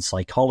thinkers on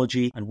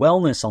psychology and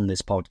wellness on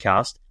this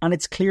podcast, and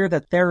it's clear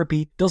that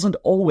therapy doesn't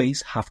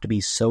always have to be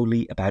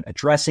solely about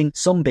addressing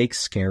some big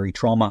scary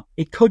trauma.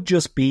 It could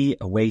just be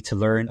a way to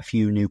learn a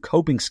few new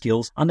coping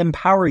skills and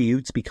empower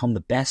you to become the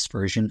best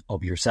version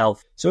of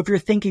yourself. So if you're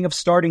thinking of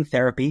starting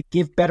therapy,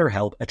 give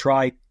BetterHelp a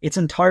try. It's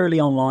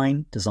entirely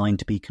online, designed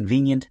to be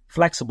convenient,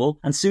 flexible,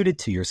 and suited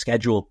to your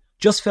schedule.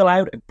 Just fill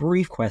out a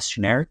brief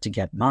questionnaire to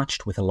get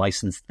matched with a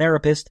licensed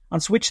therapist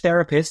and switch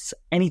therapists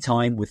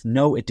anytime with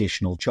no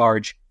additional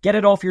charge. Get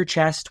it off your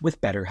chest with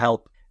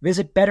BetterHelp.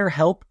 Visit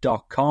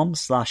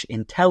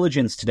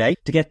betterhelp.com/intelligence today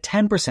to get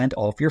 10%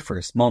 off your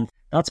first month.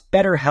 That's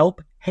BetterHelp,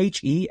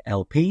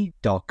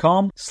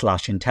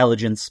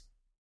 HELP.com/intelligence.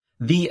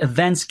 The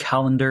events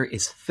calendar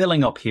is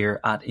filling up here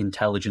at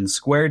Intelligence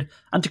Squared,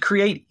 and to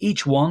create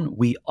each one,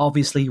 we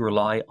obviously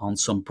rely on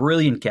some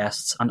brilliant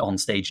guests and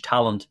onstage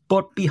talent.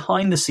 But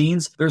behind the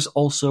scenes, there's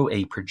also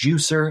a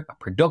producer, a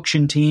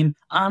production team,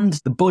 and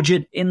the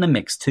budget in the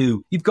mix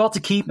too. You've got to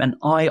keep an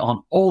eye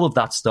on all of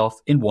that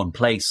stuff in one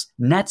place.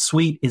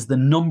 NetSuite is the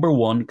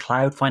 #1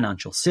 cloud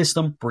financial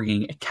system,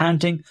 bringing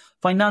accounting,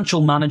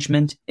 financial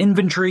management,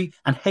 inventory,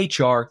 and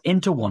HR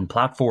into one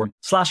platform,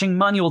 slashing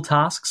manual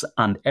tasks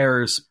and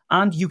errors.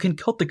 And you can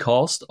cut the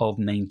cost of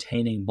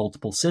maintaining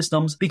multiple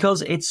systems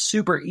because it's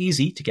super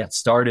easy to get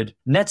started.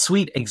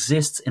 NetSuite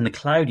exists in the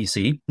cloud, you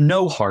see,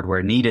 no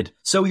hardware needed,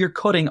 so you're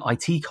cutting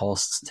IT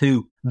costs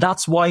too.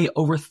 That's why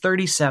over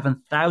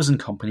 37,000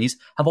 companies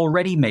have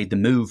already made the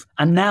move.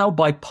 And now,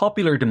 by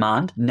popular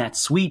demand,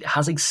 NetSuite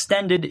has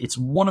extended its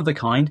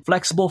one-of-a-kind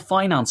flexible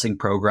financing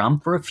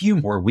program for a few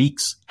more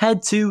weeks.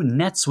 Head to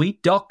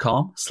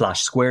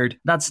netsuite.com/squared.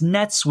 That's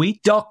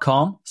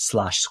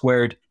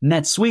netsuite.com/squared.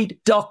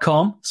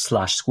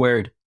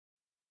 netsuite.com/squared.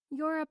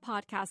 You're a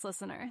podcast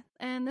listener,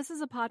 and this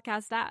is a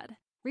podcast ad.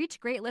 Reach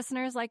great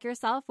listeners like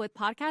yourself with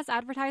podcast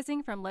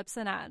advertising from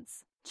Libsyn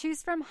Ads.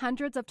 Choose from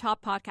hundreds of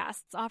top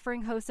podcasts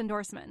offering host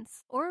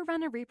endorsements, or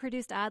run a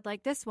reproduced ad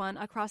like this one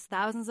across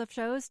thousands of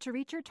shows to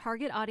reach your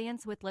target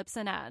audience with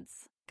Libsyn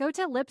Ads. Go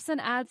to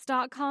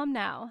libsynads.com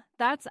now.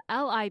 That's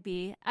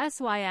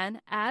LIBSYN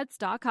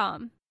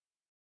ads.com.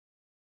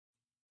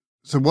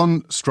 So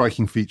one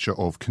striking feature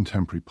of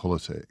contemporary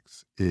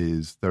politics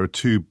is there are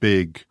two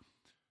big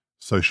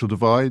social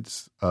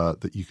divides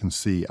that you can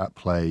see at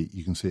play.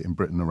 You can see it in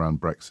Britain around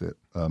Brexit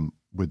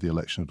with the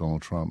election of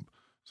Donald Trump.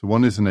 So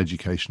one is an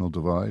educational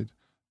divide.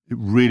 It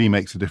really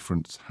makes a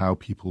difference how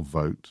people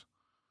vote.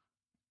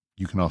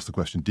 You can ask the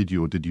question, did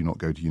you or did you not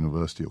go to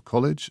university or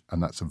college?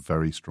 And that's a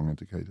very strong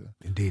indicator.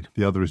 Indeed.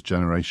 The other is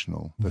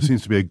generational. There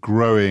seems to be a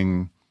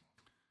growing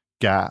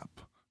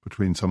gap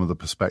between some of the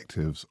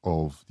perspectives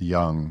of the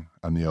young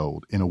and the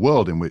old in a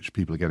world in which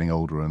people are getting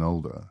older and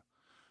older.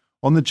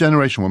 On the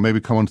generational one, maybe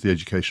come on to the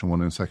educational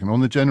one in a second. On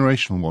the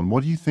generational one,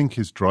 what do you think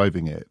is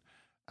driving it?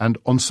 And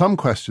on some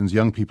questions,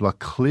 young people are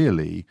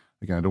clearly,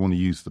 again, I don't want to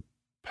use the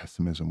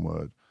pessimism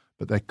word,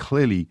 but they're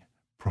clearly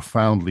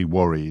profoundly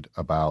worried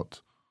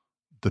about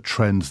the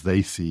trends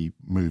they see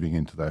moving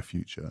into their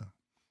future.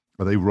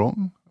 Are they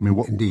wrong? I mean,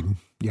 what? Indeed.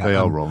 Yeah, they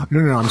are wrong.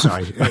 No, I'm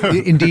sorry.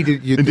 Indeed,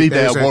 indeed,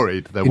 they are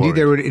worried. They're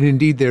worried.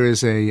 Indeed, there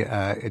is a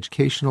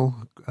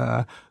educational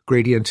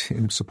gradient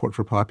in support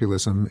for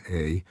populism,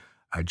 a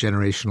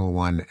generational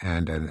one,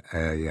 and an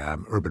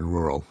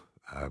urban-rural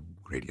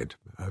gradient,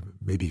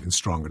 maybe even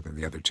stronger than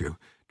the other two in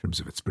terms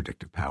of its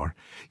predictive power.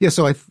 Yeah,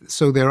 so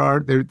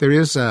there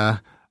is I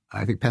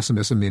think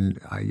pessimism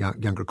in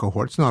younger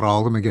cohorts. Not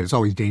all of them. Again, it's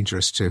always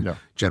dangerous to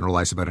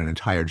generalize about an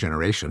entire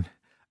generation.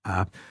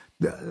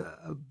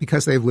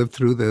 Because they've lived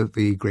through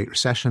the Great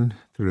Recession,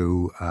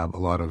 through a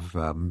lot of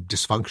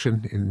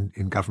dysfunction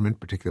in government,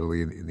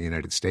 particularly in the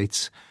United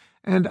States,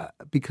 and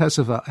because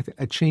of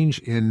a change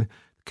in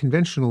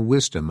conventional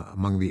wisdom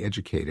among the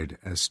educated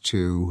as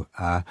to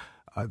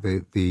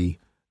the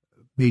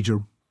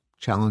major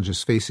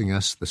challenges facing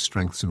us, the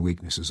strengths and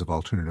weaknesses of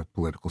alternative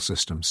political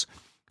systems.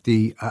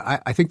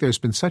 I think there's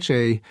been such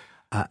an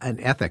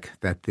ethic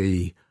that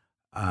the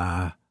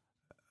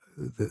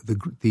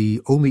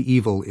only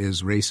evil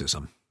is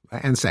racism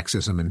and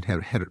sexism and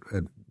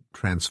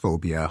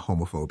transphobia,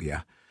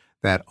 homophobia,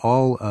 that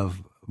all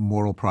of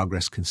moral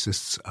progress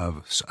consists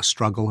of a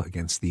struggle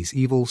against these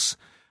evils,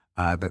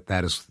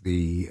 that is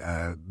the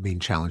main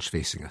challenge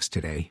facing us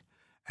today,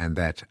 and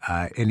that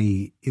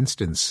any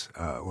instance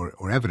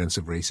or evidence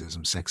of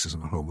racism,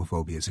 sexism, or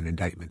homophobia is an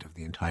indictment of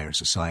the entire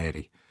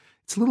society.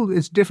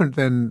 It's different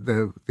than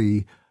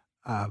the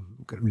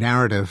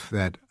narrative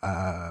that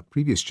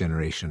previous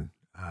generation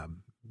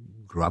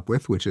grew up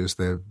with, which is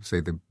the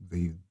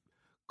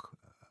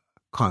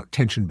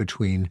tension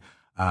between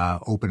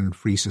open,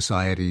 free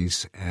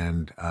societies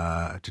and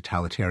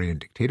totalitarian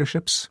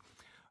dictatorships,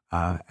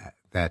 or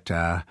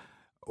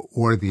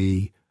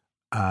the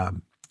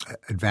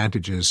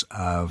advantages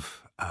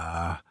of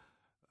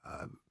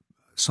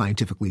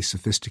scientifically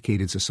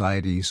sophisticated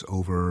societies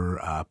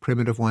over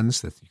primitive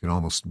ones. That you can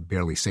almost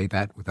barely say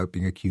that without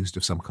being accused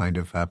of some kind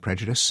of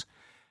prejudice.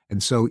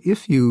 And so,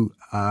 if you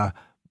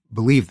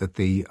believe that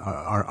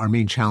our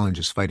main challenge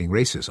is fighting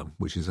racism,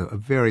 which is a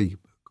very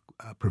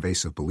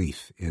pervasive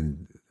belief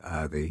in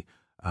the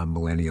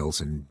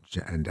millennials and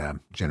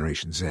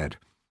Generation Z,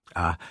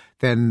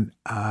 then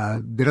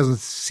there doesn't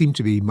seem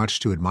to be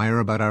much to admire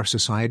about our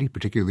society,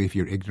 particularly if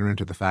you're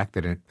ignorant of the fact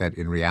that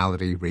in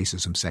reality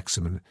racism,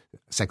 sexism,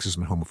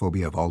 and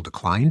homophobia have all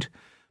declined,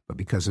 but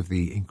because of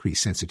the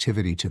increased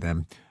sensitivity to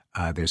them,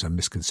 there's a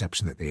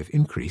misconception that they have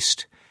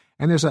increased,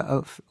 and there's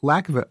a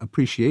lack of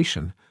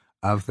appreciation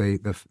of the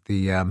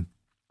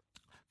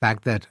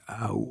fact that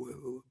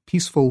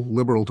peaceful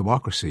liberal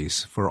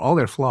democracies, for all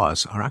their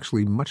flaws, are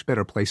actually much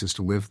better places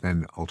to live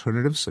than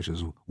alternatives, such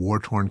as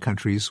war-torn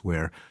countries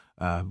where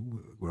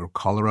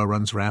cholera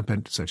runs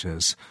rampant, such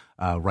as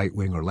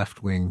right-wing or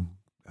left-wing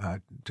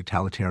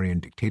totalitarian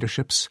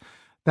dictatorships.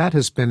 that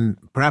has been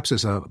perhaps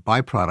as a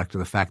byproduct of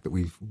the fact that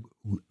we've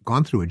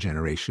gone through a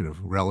generation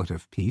of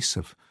relative peace,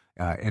 of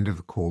end of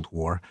the Cold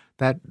War.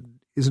 That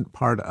isn't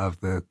part of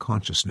the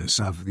consciousness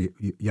of the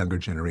younger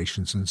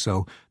generations, and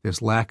so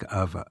there's lack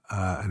of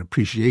an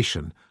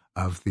appreciation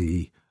of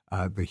the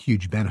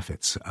huge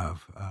benefits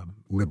of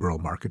liberal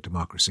market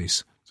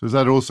democracies. So is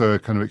that also a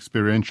kind of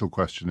experiential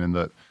question in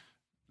that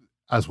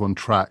as one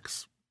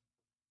tracks,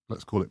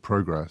 let's call it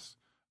progress,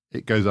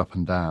 it goes up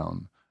and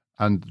down,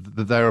 and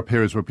there are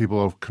periods where people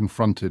are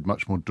confronted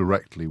much more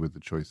directly with the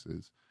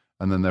choices,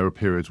 and then there are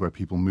periods where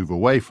people move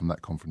away from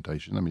that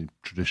confrontation. I mean,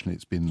 traditionally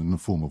it's been in the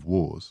form of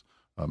wars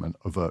and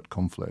overt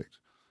conflict,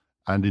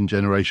 and in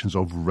generations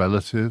of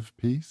relative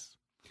peace,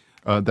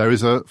 there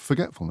is a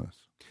forgetfulness.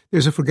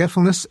 There's a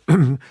forgetfulness.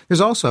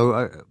 There's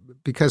also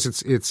because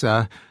it's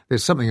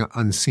there's something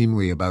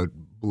unseemly about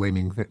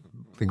blaming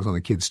things on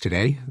the kids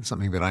today. It's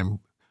something that I'm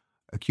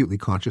acutely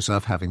conscious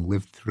of, having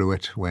lived through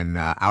it when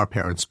our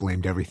parents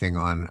blamed everything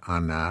on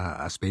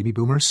us baby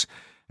boomers,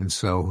 and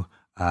so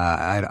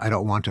I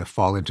don't want to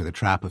fall into the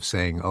trap of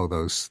saying, oh,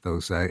 those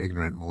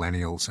ignorant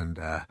millennials and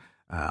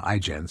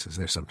iGens, as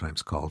they're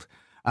sometimes called.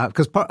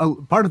 Because part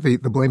of the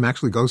blame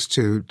actually goes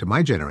to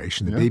my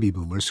generation, the baby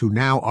boomers, who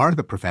now are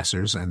the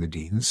professors and the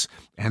deans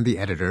and the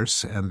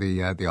editors and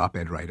the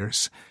op-ed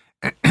writers.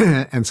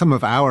 And some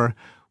of our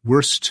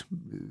worst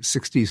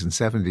 60s and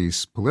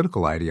 70s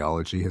political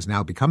ideology has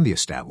now become the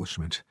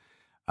establishment,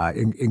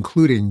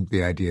 including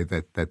the idea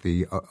that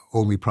the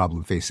only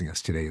problem facing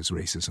us today is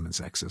racism and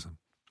sexism.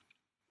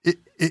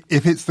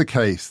 If it's the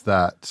case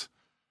that,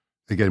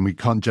 again, we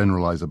can't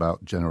generalize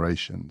about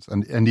generations,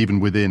 and even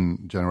within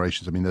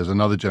generations, I mean, there's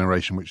another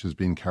generation which has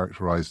been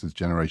characterized as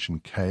Generation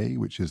K,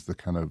 which is the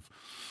kind of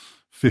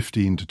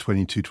 15 to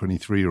 22,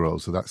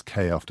 23-year-olds. So that's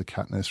K after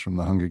Katniss from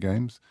the Hunger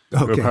Games.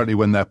 Okay. Who apparently,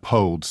 when they're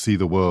polled, see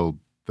the world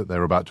that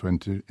they're about to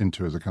enter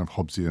into as a kind of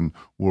Hobbesian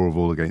war of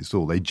all against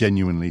all. They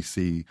genuinely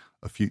see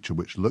a future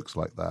which looks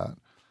like that.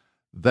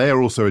 They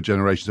are also a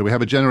generation. So we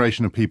have a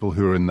generation of people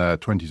who are in their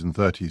 20s and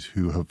 30s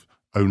who have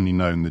only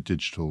known the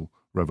digital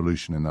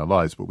revolution in their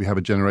lives, but we have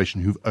a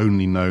generation who've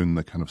only known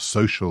the kind of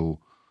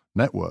social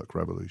network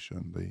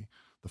revolution,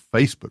 the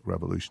Facebook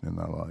revolution in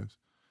their lives.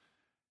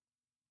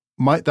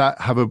 Might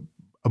that have a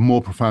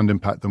more profound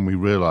impact than we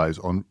realize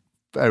on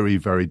very,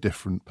 very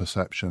different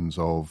perceptions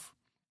of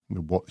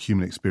what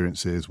human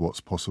experience is, what's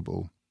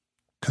possible?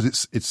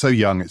 Because it's so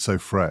young, it's so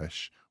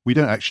fresh. We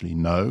don't actually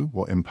know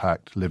what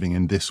impact living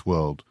in this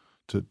world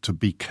to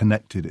be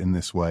connected in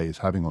this way is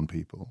having on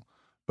people.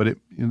 But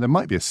there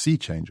might be a sea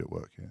change at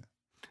work here.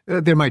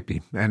 There might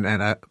be, and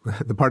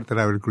the part that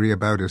I would agree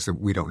about is that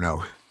we don't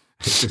know.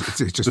 It's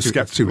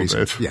just too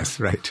recent. Yes,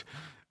 right.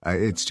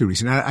 It's too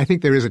recent. I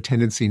think there is a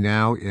tendency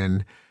now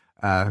in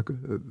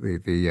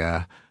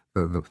the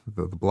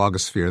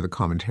blogosphere, the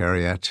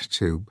commentariat,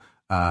 to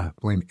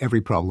blame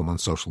every problem on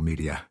social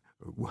media.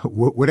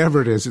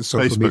 Whatever it is, it's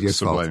social media's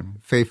fault.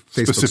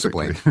 Facebook's to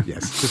blame.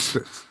 Yes,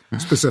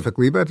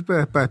 specifically,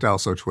 but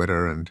also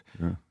Twitter and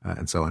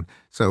so on.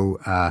 So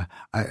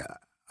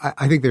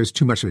I think there's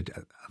too much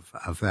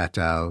of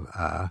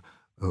that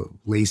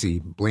lazy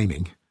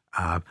blaming.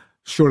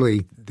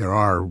 Surely there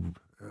are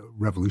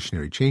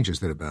revolutionary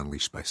changes that have been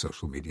unleashed by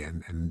social media,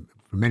 and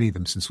for many of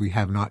them, since we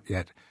have not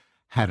yet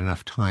had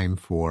enough time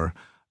for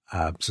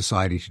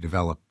society to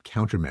develop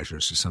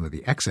countermeasures to some of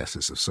the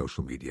excesses of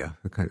social media,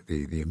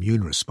 the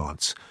immune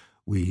response,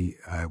 we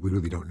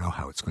really don't know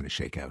how it's going to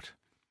shake out.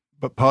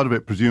 But part of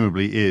it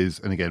presumably is,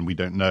 and again, we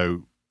don't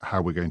know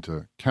how we're going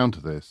to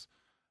counter this,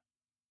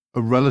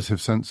 a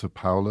relative sense of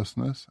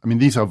powerlessness. I mean,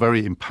 these are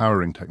very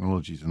empowering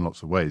technologies in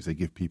lots of ways. They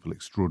give people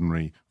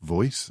extraordinary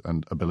voice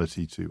and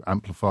ability to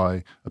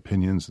amplify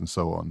opinions and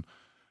so on.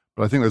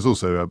 But I think there's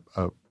also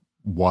a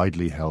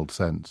widely held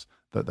sense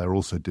that they're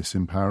also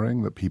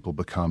disempowering, that people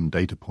become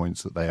data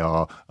points, that they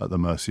are at the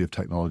mercy of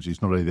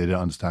technologies. Not only they don't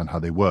understand how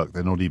they work,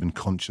 they're not even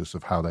conscious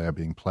of how they are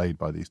being played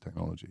by these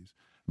technologies.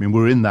 I mean,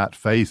 we're in that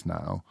phase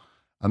now,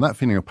 and that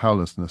feeling of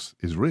powerlessness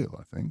is real,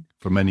 I think,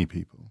 for many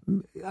people.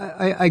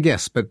 I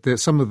guess, but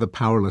some of the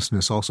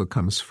powerlessness also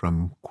comes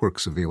from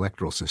quirks of the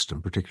electoral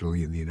system,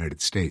 particularly in the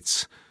United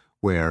States,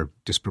 where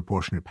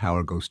disproportionate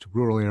power goes to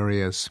rural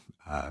areas.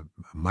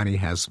 Money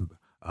has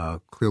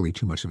clearly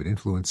too much of an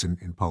influence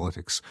in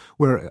politics,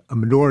 where a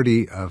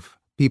minority of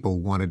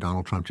people wanted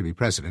Donald Trump to be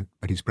president,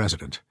 but he's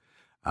president.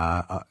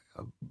 For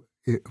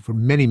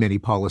many, many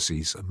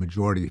policies, a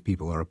majority of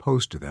people are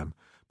opposed to them,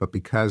 but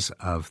because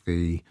of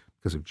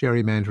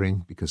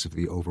gerrymandering, because of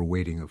the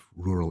overweighting of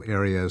rural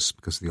areas,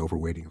 because of the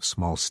overweighting of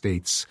small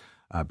states,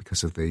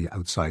 because of the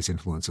outsized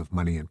influence of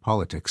money in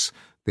politics,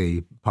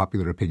 the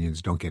popular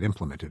opinions don't get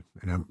implemented.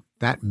 And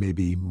that may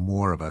be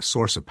more of a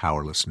source of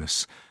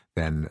powerlessness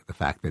than the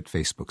fact that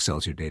Facebook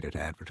sells your data to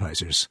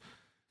advertisers.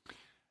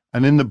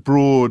 And in the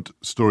broad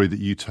story that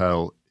you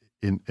tell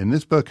in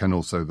this book, and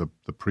also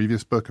the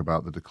previous book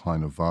about the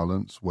decline of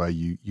violence, where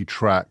you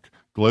track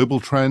global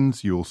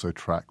trends, you also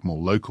track more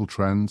local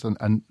trends,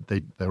 and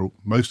they're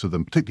most of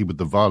them, particularly with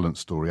the violence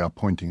story, are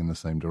pointing in the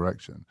same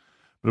direction.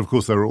 But of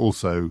course, there are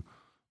also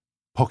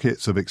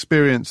pockets of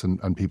experience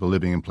and people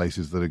living in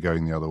places that are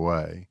going the other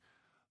way.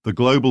 The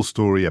global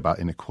story about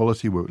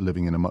inequality, we're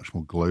living in a much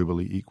more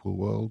globally equal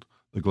world.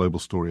 The global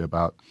story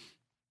about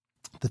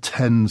the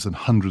tens and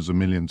hundreds of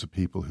millions of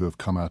people who have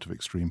come out of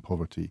extreme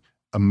poverty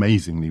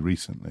amazingly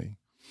recently.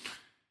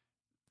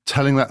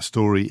 Telling that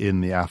story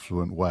in the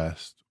affluent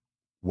West,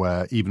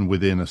 where even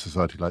within a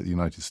society like the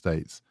United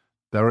States,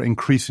 there are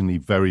increasingly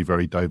very,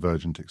 very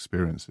divergent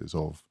experiences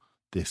of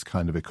this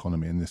kind of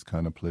economy and this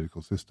kind of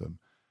political system.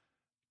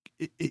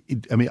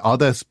 Are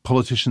there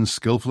politicians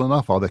skillful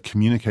enough? Are there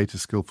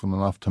communicators skillful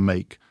enough to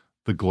make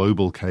the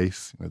global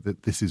case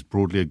that this is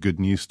broadly a good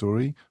news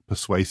story,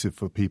 persuasive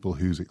for people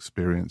whose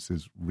experience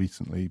is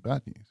recently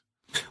bad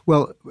news?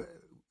 Well,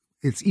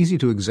 it's easy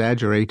to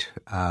exaggerate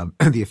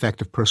the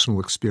effect of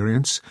personal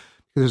experience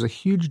because there's a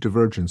huge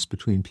divergence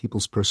between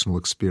people's personal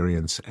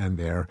experience and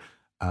their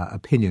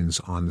opinions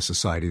on the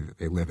society that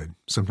they live in,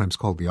 sometimes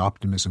called the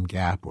optimism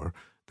gap, or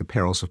The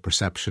Perils of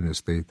Perception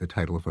is the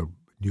title of a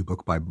new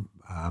book by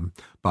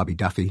Bobby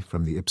Duffy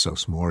from the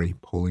Ipsos Mori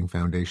Polling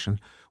Foundation,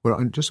 where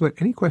on just about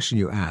any question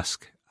you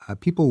ask,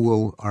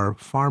 people are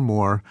far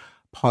more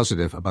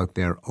positive about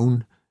their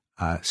own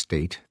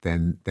state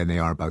than they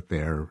are about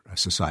their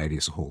society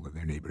as a whole and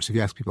their neighbors. If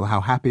you ask people, how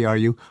happy are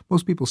you?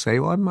 Most people say,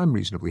 well, I'm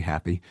reasonably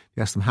happy. If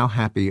you ask them, how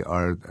happy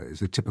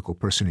is a typical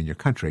person in your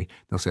country?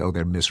 They'll say, oh,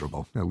 they're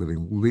miserable. They're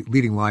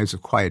leading lives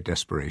of quiet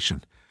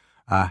desperation.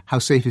 How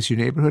safe is your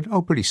neighborhood?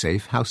 Oh, pretty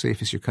safe. How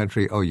safe is your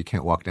country? Oh, you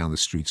can't walk down the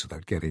streets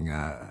without getting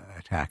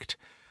attacked.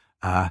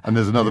 And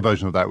there's another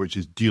version of that, which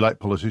is, do you like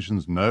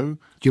politicians? No.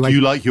 Do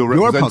you like your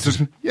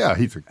representative? Yeah,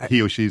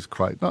 he or she's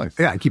quite nice.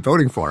 Yeah, I keep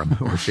voting for him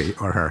or she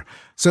or her.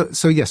 So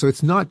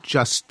it's not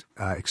just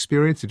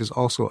experience. It is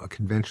also a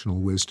conventional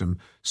wisdom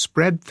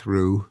spread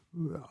through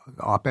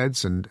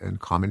op-eds and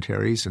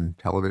commentaries and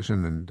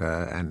television and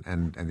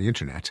the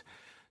internet.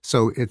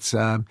 So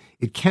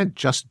it can't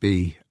just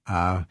be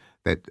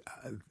that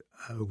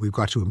we've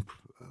got to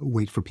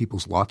wait for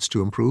people's lots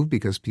to improve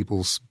because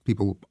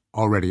people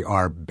already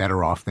are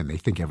better off than they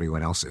think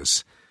everyone else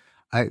is.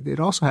 It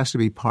also has to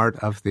be part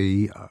of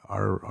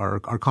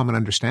our common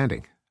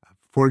understanding.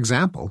 For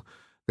example,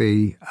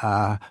 the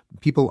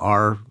people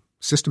are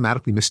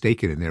systematically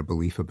mistaken in their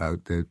belief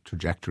about the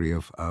trajectory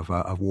of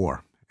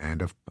war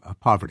and of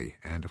poverty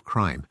and of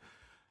crime.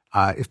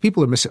 If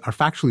people are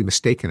factually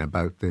mistaken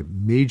about the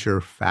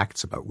major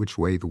facts about which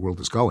way the world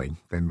is going,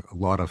 then a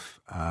lot of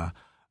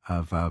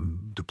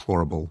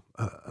deplorable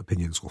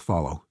opinions will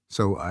follow.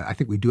 So I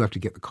think we do have to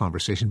get the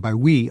conversation. By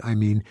we, I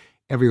mean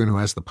everyone who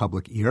has the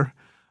public ear,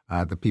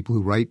 the people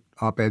who write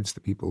op-eds, the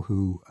people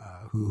who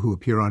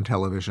appear on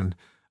television,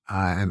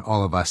 and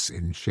all of us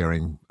in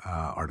sharing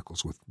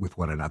articles with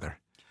one another.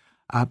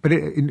 But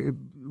in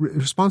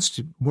response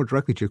more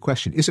directly to your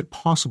question, is it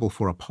possible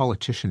for a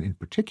politician in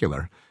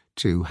particular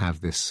to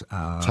have this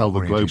tell the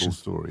global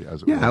story,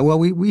 as it were? Yeah, well,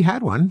 we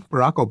had one.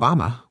 Barack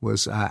Obama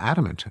was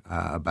adamant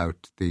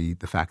about the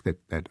fact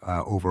that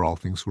overall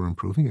things were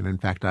improving, and in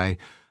fact, I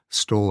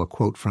stole a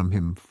quote from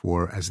him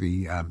as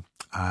the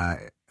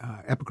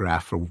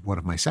epigraph for one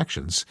of my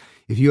sections.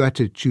 If you had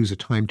to choose a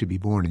time to be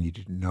born and you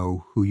didn't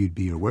know who you'd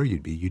be or where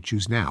you'd be, you'd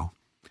choose now.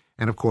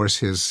 And of course,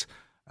 his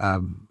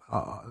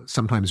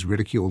sometimes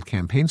ridiculed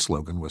campaign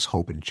slogan was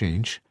 "Hope and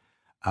Change."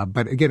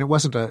 But again, it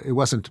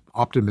wasn't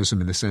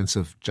optimism in the sense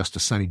of just a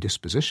sunny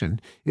disposition.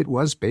 It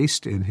was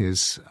based in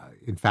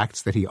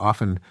facts that he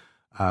often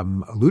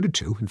alluded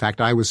to. In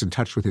fact, I was in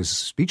touch with his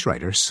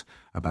speechwriters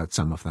about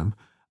some of them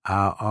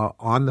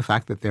on the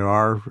fact that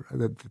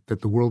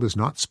that the world is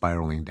not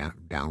spiraling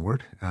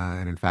downward,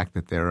 and in fact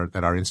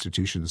that our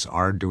institutions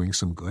are doing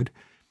some good.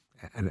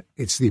 And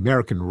it's the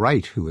American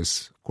right who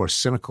is, of course,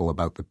 cynical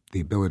about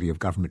the ability of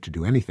government to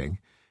do anything.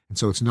 And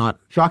so it's not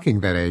shocking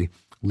that a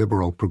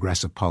liberal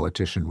progressive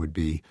politician would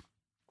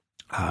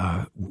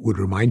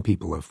remind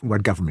people of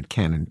what government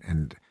can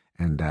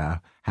and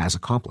has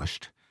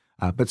accomplished.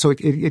 But so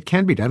it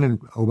can be done, and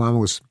Obama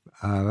was,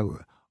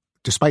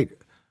 despite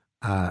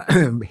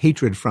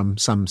hatred from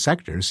some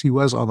sectors, he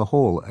was on the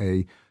whole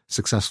a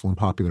successful and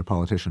popular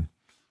politician.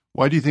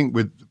 Why do you think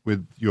with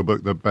your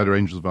book, The Better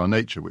Angels of Our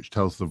Nature, which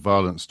tells the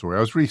violent story, I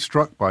was really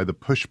struck by the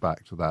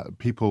pushback to that.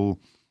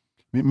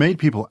 It made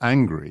people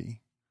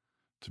angry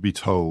to be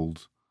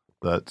told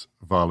that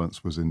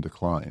violence was in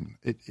decline.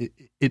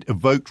 It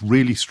evoked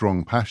really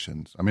strong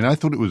passions. I mean, I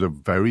thought it was a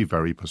very,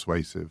 very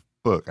persuasive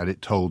book, and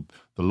it told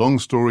the long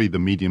story, the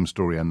medium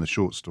story, and the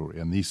short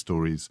story. And these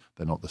stories,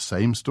 they're not the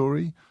same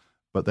story,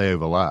 but they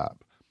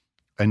overlap.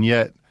 And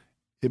yet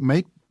it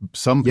made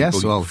some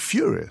people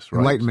furious, right?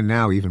 Enlightenment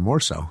Now, even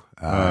more so.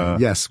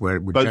 Yes.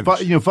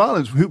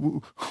 Violence,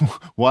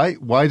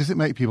 why does it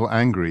make people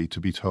angry to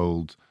be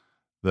told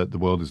that the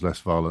world is less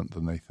violent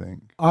than they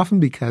think? Often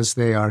because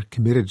they are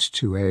committed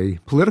to a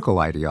political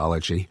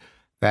ideology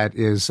that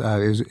is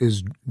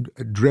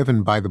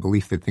driven by the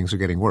belief that things are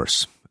getting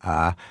worse.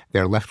 There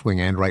are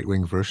left-wing and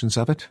right-wing versions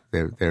of it.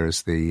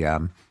 There's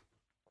the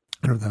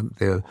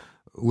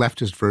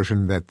leftist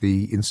version that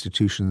the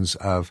institutions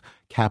of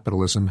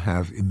capitalism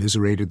have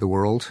immiserated the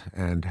world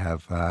and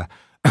have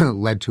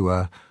led to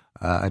a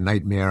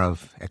nightmare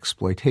of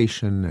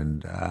exploitation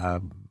and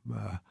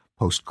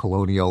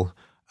post-colonial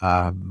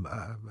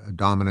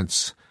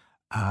dominance,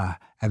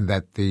 and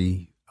that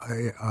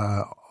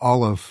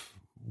all of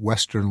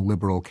Western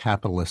liberal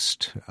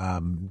capitalist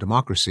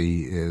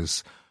democracy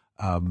is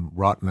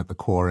rotten at the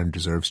core and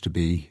deserves to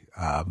be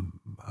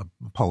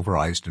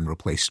pulverized and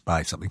replaced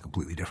by something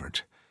completely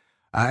different.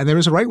 And there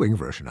is a right-wing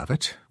version of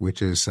it,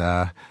 which is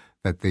that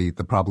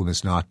the problem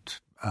is not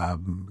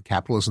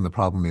capitalism, the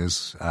problem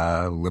is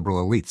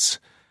liberal elites,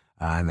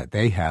 and that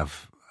they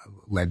have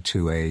led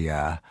to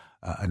a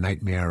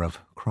nightmare of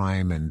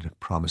crime and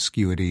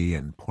promiscuity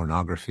and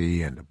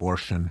pornography and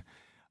abortion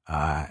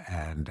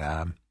and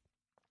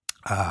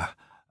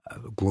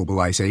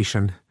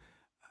globalization,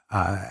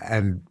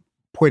 and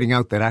pointing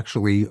out that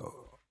actually,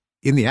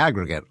 in the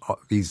aggregate,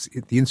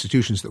 the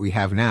institutions that we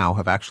have now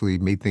have actually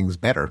made things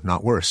better,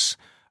 not worse,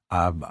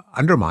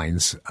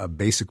 undermines a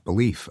basic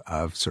belief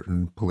of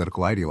certain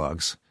political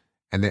ideologues,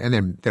 and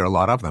there are a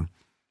lot of them.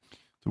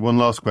 So one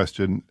last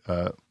question.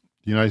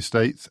 The United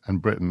States and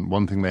Britain,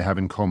 one thing they have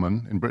in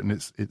common, in Britain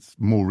it's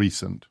more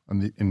recent,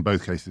 and in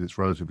both cases it's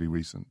relatively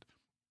recent,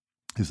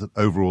 is that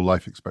overall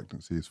life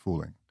expectancy is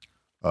falling.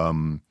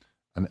 And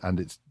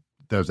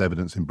there's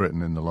evidence in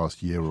Britain in the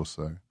last year or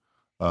so,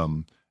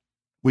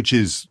 which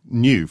is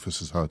new for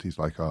societies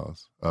like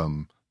ours,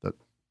 that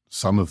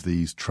some of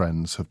these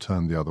trends have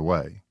turned the other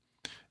way.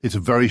 It's a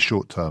very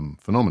short-term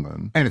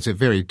phenomenon. And it's a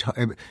very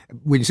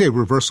when you say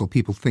reversal,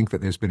 people think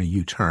that there's been a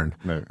U-turn.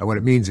 No. What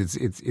it means is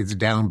it's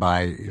down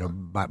by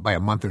a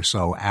month or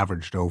so,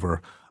 averaged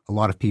over a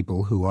lot of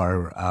people who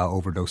are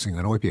overdosing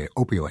on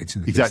opioids.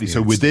 Exactly.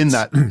 So within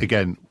that,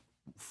 again,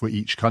 for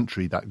each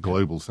country, that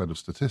global set of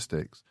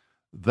statistics,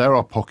 there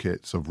are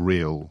pockets of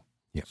real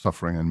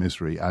suffering and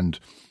misery, and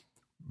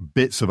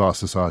bits of our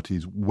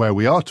societies where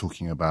we are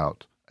talking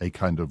about a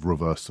kind of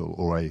reversal,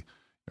 or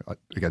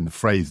again, the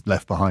phrase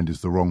left behind is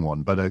the wrong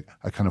one, but a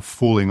kind of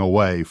falling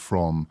away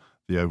from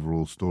the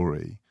overall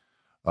story.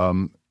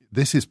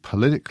 This is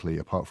politically,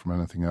 apart from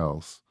anything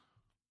else,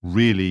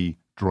 really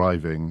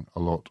driving a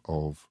lot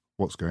of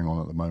what's going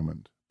on at the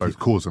moment, both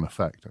cause and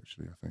effect,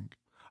 actually, I think.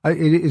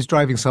 It is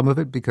driving some of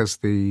it because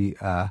the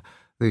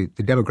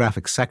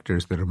demographic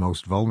sectors that are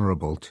most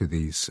vulnerable to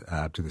this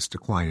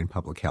decline in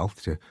public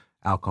health, to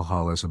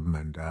alcoholism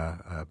and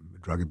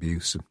drug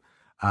abuse,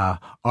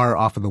 are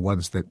often the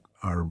ones that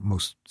are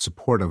most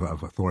supportive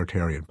of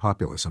authoritarian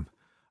populism.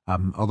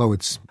 Although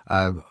it's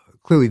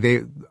clearly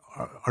they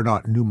are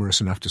not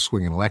numerous enough to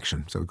swing an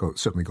election, so it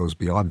certainly goes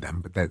beyond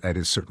them. But that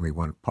is certainly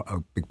a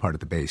big part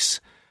of the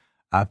base.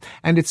 And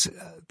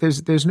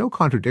there's no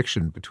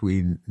contradiction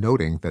between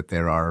noting that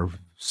there are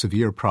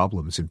severe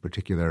problems in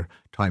particular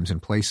times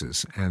and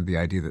places, and the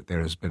idea that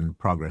there has been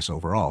progress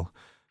overall.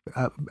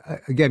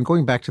 Again,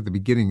 going back to the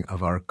beginning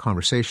of our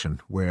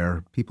conversation,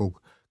 where people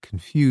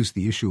confuse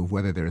the issue of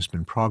whether there has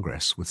been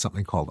progress with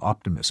something called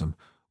optimism,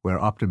 where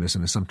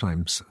optimism is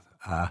sometimes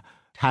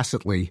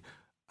tacitly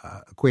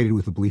equated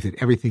with the belief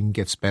that everything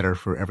gets better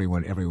for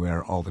everyone,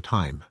 everywhere, all the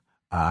time.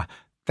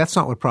 That's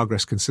not what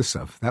progress consists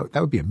of. That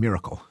would be a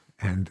miracle,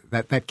 and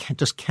that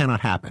just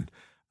cannot happen.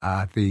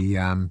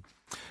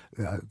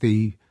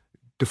 The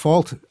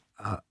default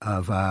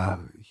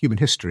of human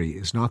history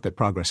is not that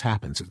progress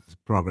happens; it's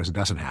progress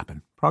doesn't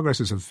happen. Progress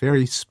is a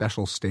very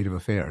special state of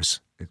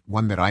affairs. It's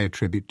one that I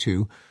attribute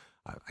to.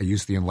 I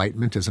use the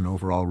Enlightenment as an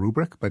overall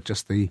rubric, but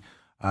just the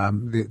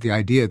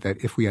idea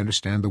that if we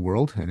understand the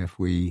world and if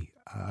we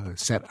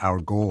set our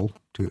goal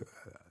to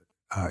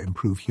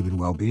improve human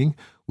well-being,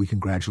 we can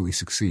gradually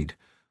succeed.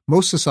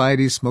 Most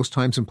societies, most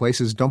times and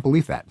places, don't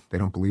believe that. They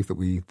don't believe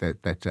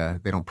that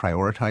they don't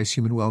prioritize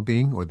human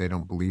well-being, or they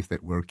don't believe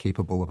that we're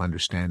capable of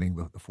understanding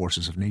the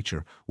forces of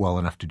nature well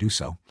enough to do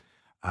so.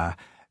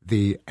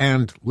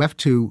 And left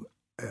to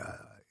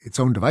its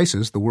own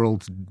devices, the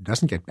world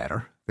doesn't get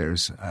better.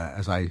 There's,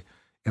 as I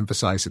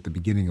emphasized at the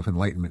beginning of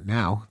Enlightenment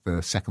Now,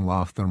 the second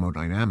law of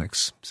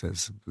thermodynamics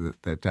says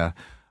that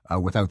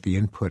without the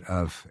input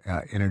of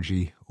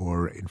energy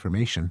or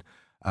information,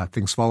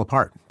 things fall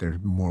apart. There are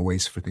more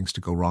ways for things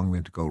to go wrong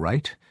than to go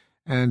right.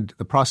 And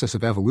the process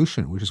of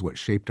evolution, which is what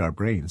shaped our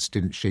brains,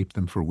 didn't shape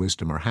them for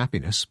wisdom or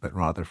happiness, but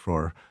rather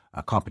for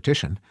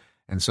competition.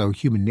 And so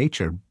human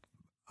nature,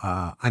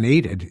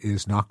 unaided,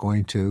 is not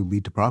going to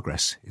lead to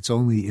progress. It's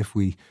only if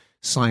we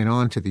sign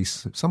on to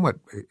these somewhat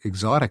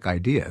exotic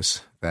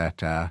ideas that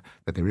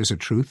there is a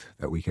truth,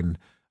 that we can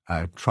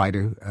try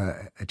to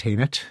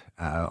attain it,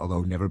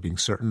 although never being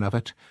certain of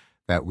it,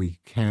 that we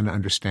can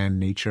understand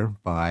nature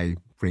by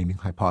framing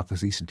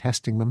hypotheses and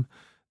testing them,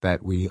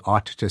 that we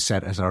ought to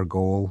set as our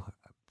goal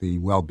the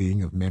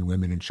well-being of men,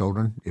 women, and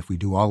children. If we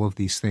do all of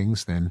these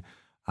things, then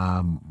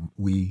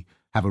we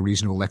have a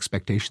reasonable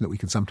expectation that we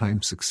can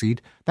sometimes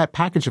succeed. That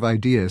package of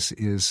ideas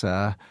is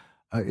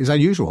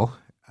unusual.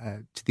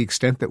 To the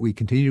extent that we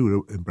continue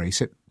to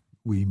embrace it,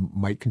 we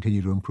might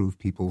continue to improve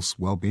people's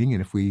well-being,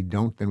 and if we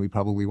don't, then we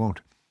probably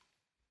won't.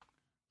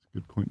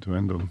 Good point to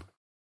end on.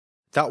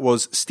 That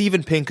was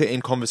Steven Pinker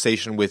in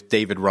conversation with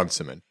David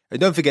Runciman. And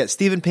don't forget,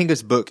 Steven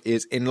Pinker's book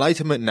is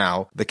Enlightenment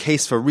Now, The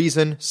Case for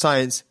Reason,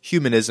 Science,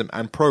 Humanism,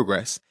 and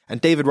Progress. And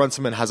David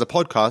Runciman has a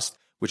podcast,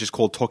 which is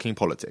called Talking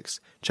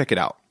Politics. Check it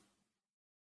out.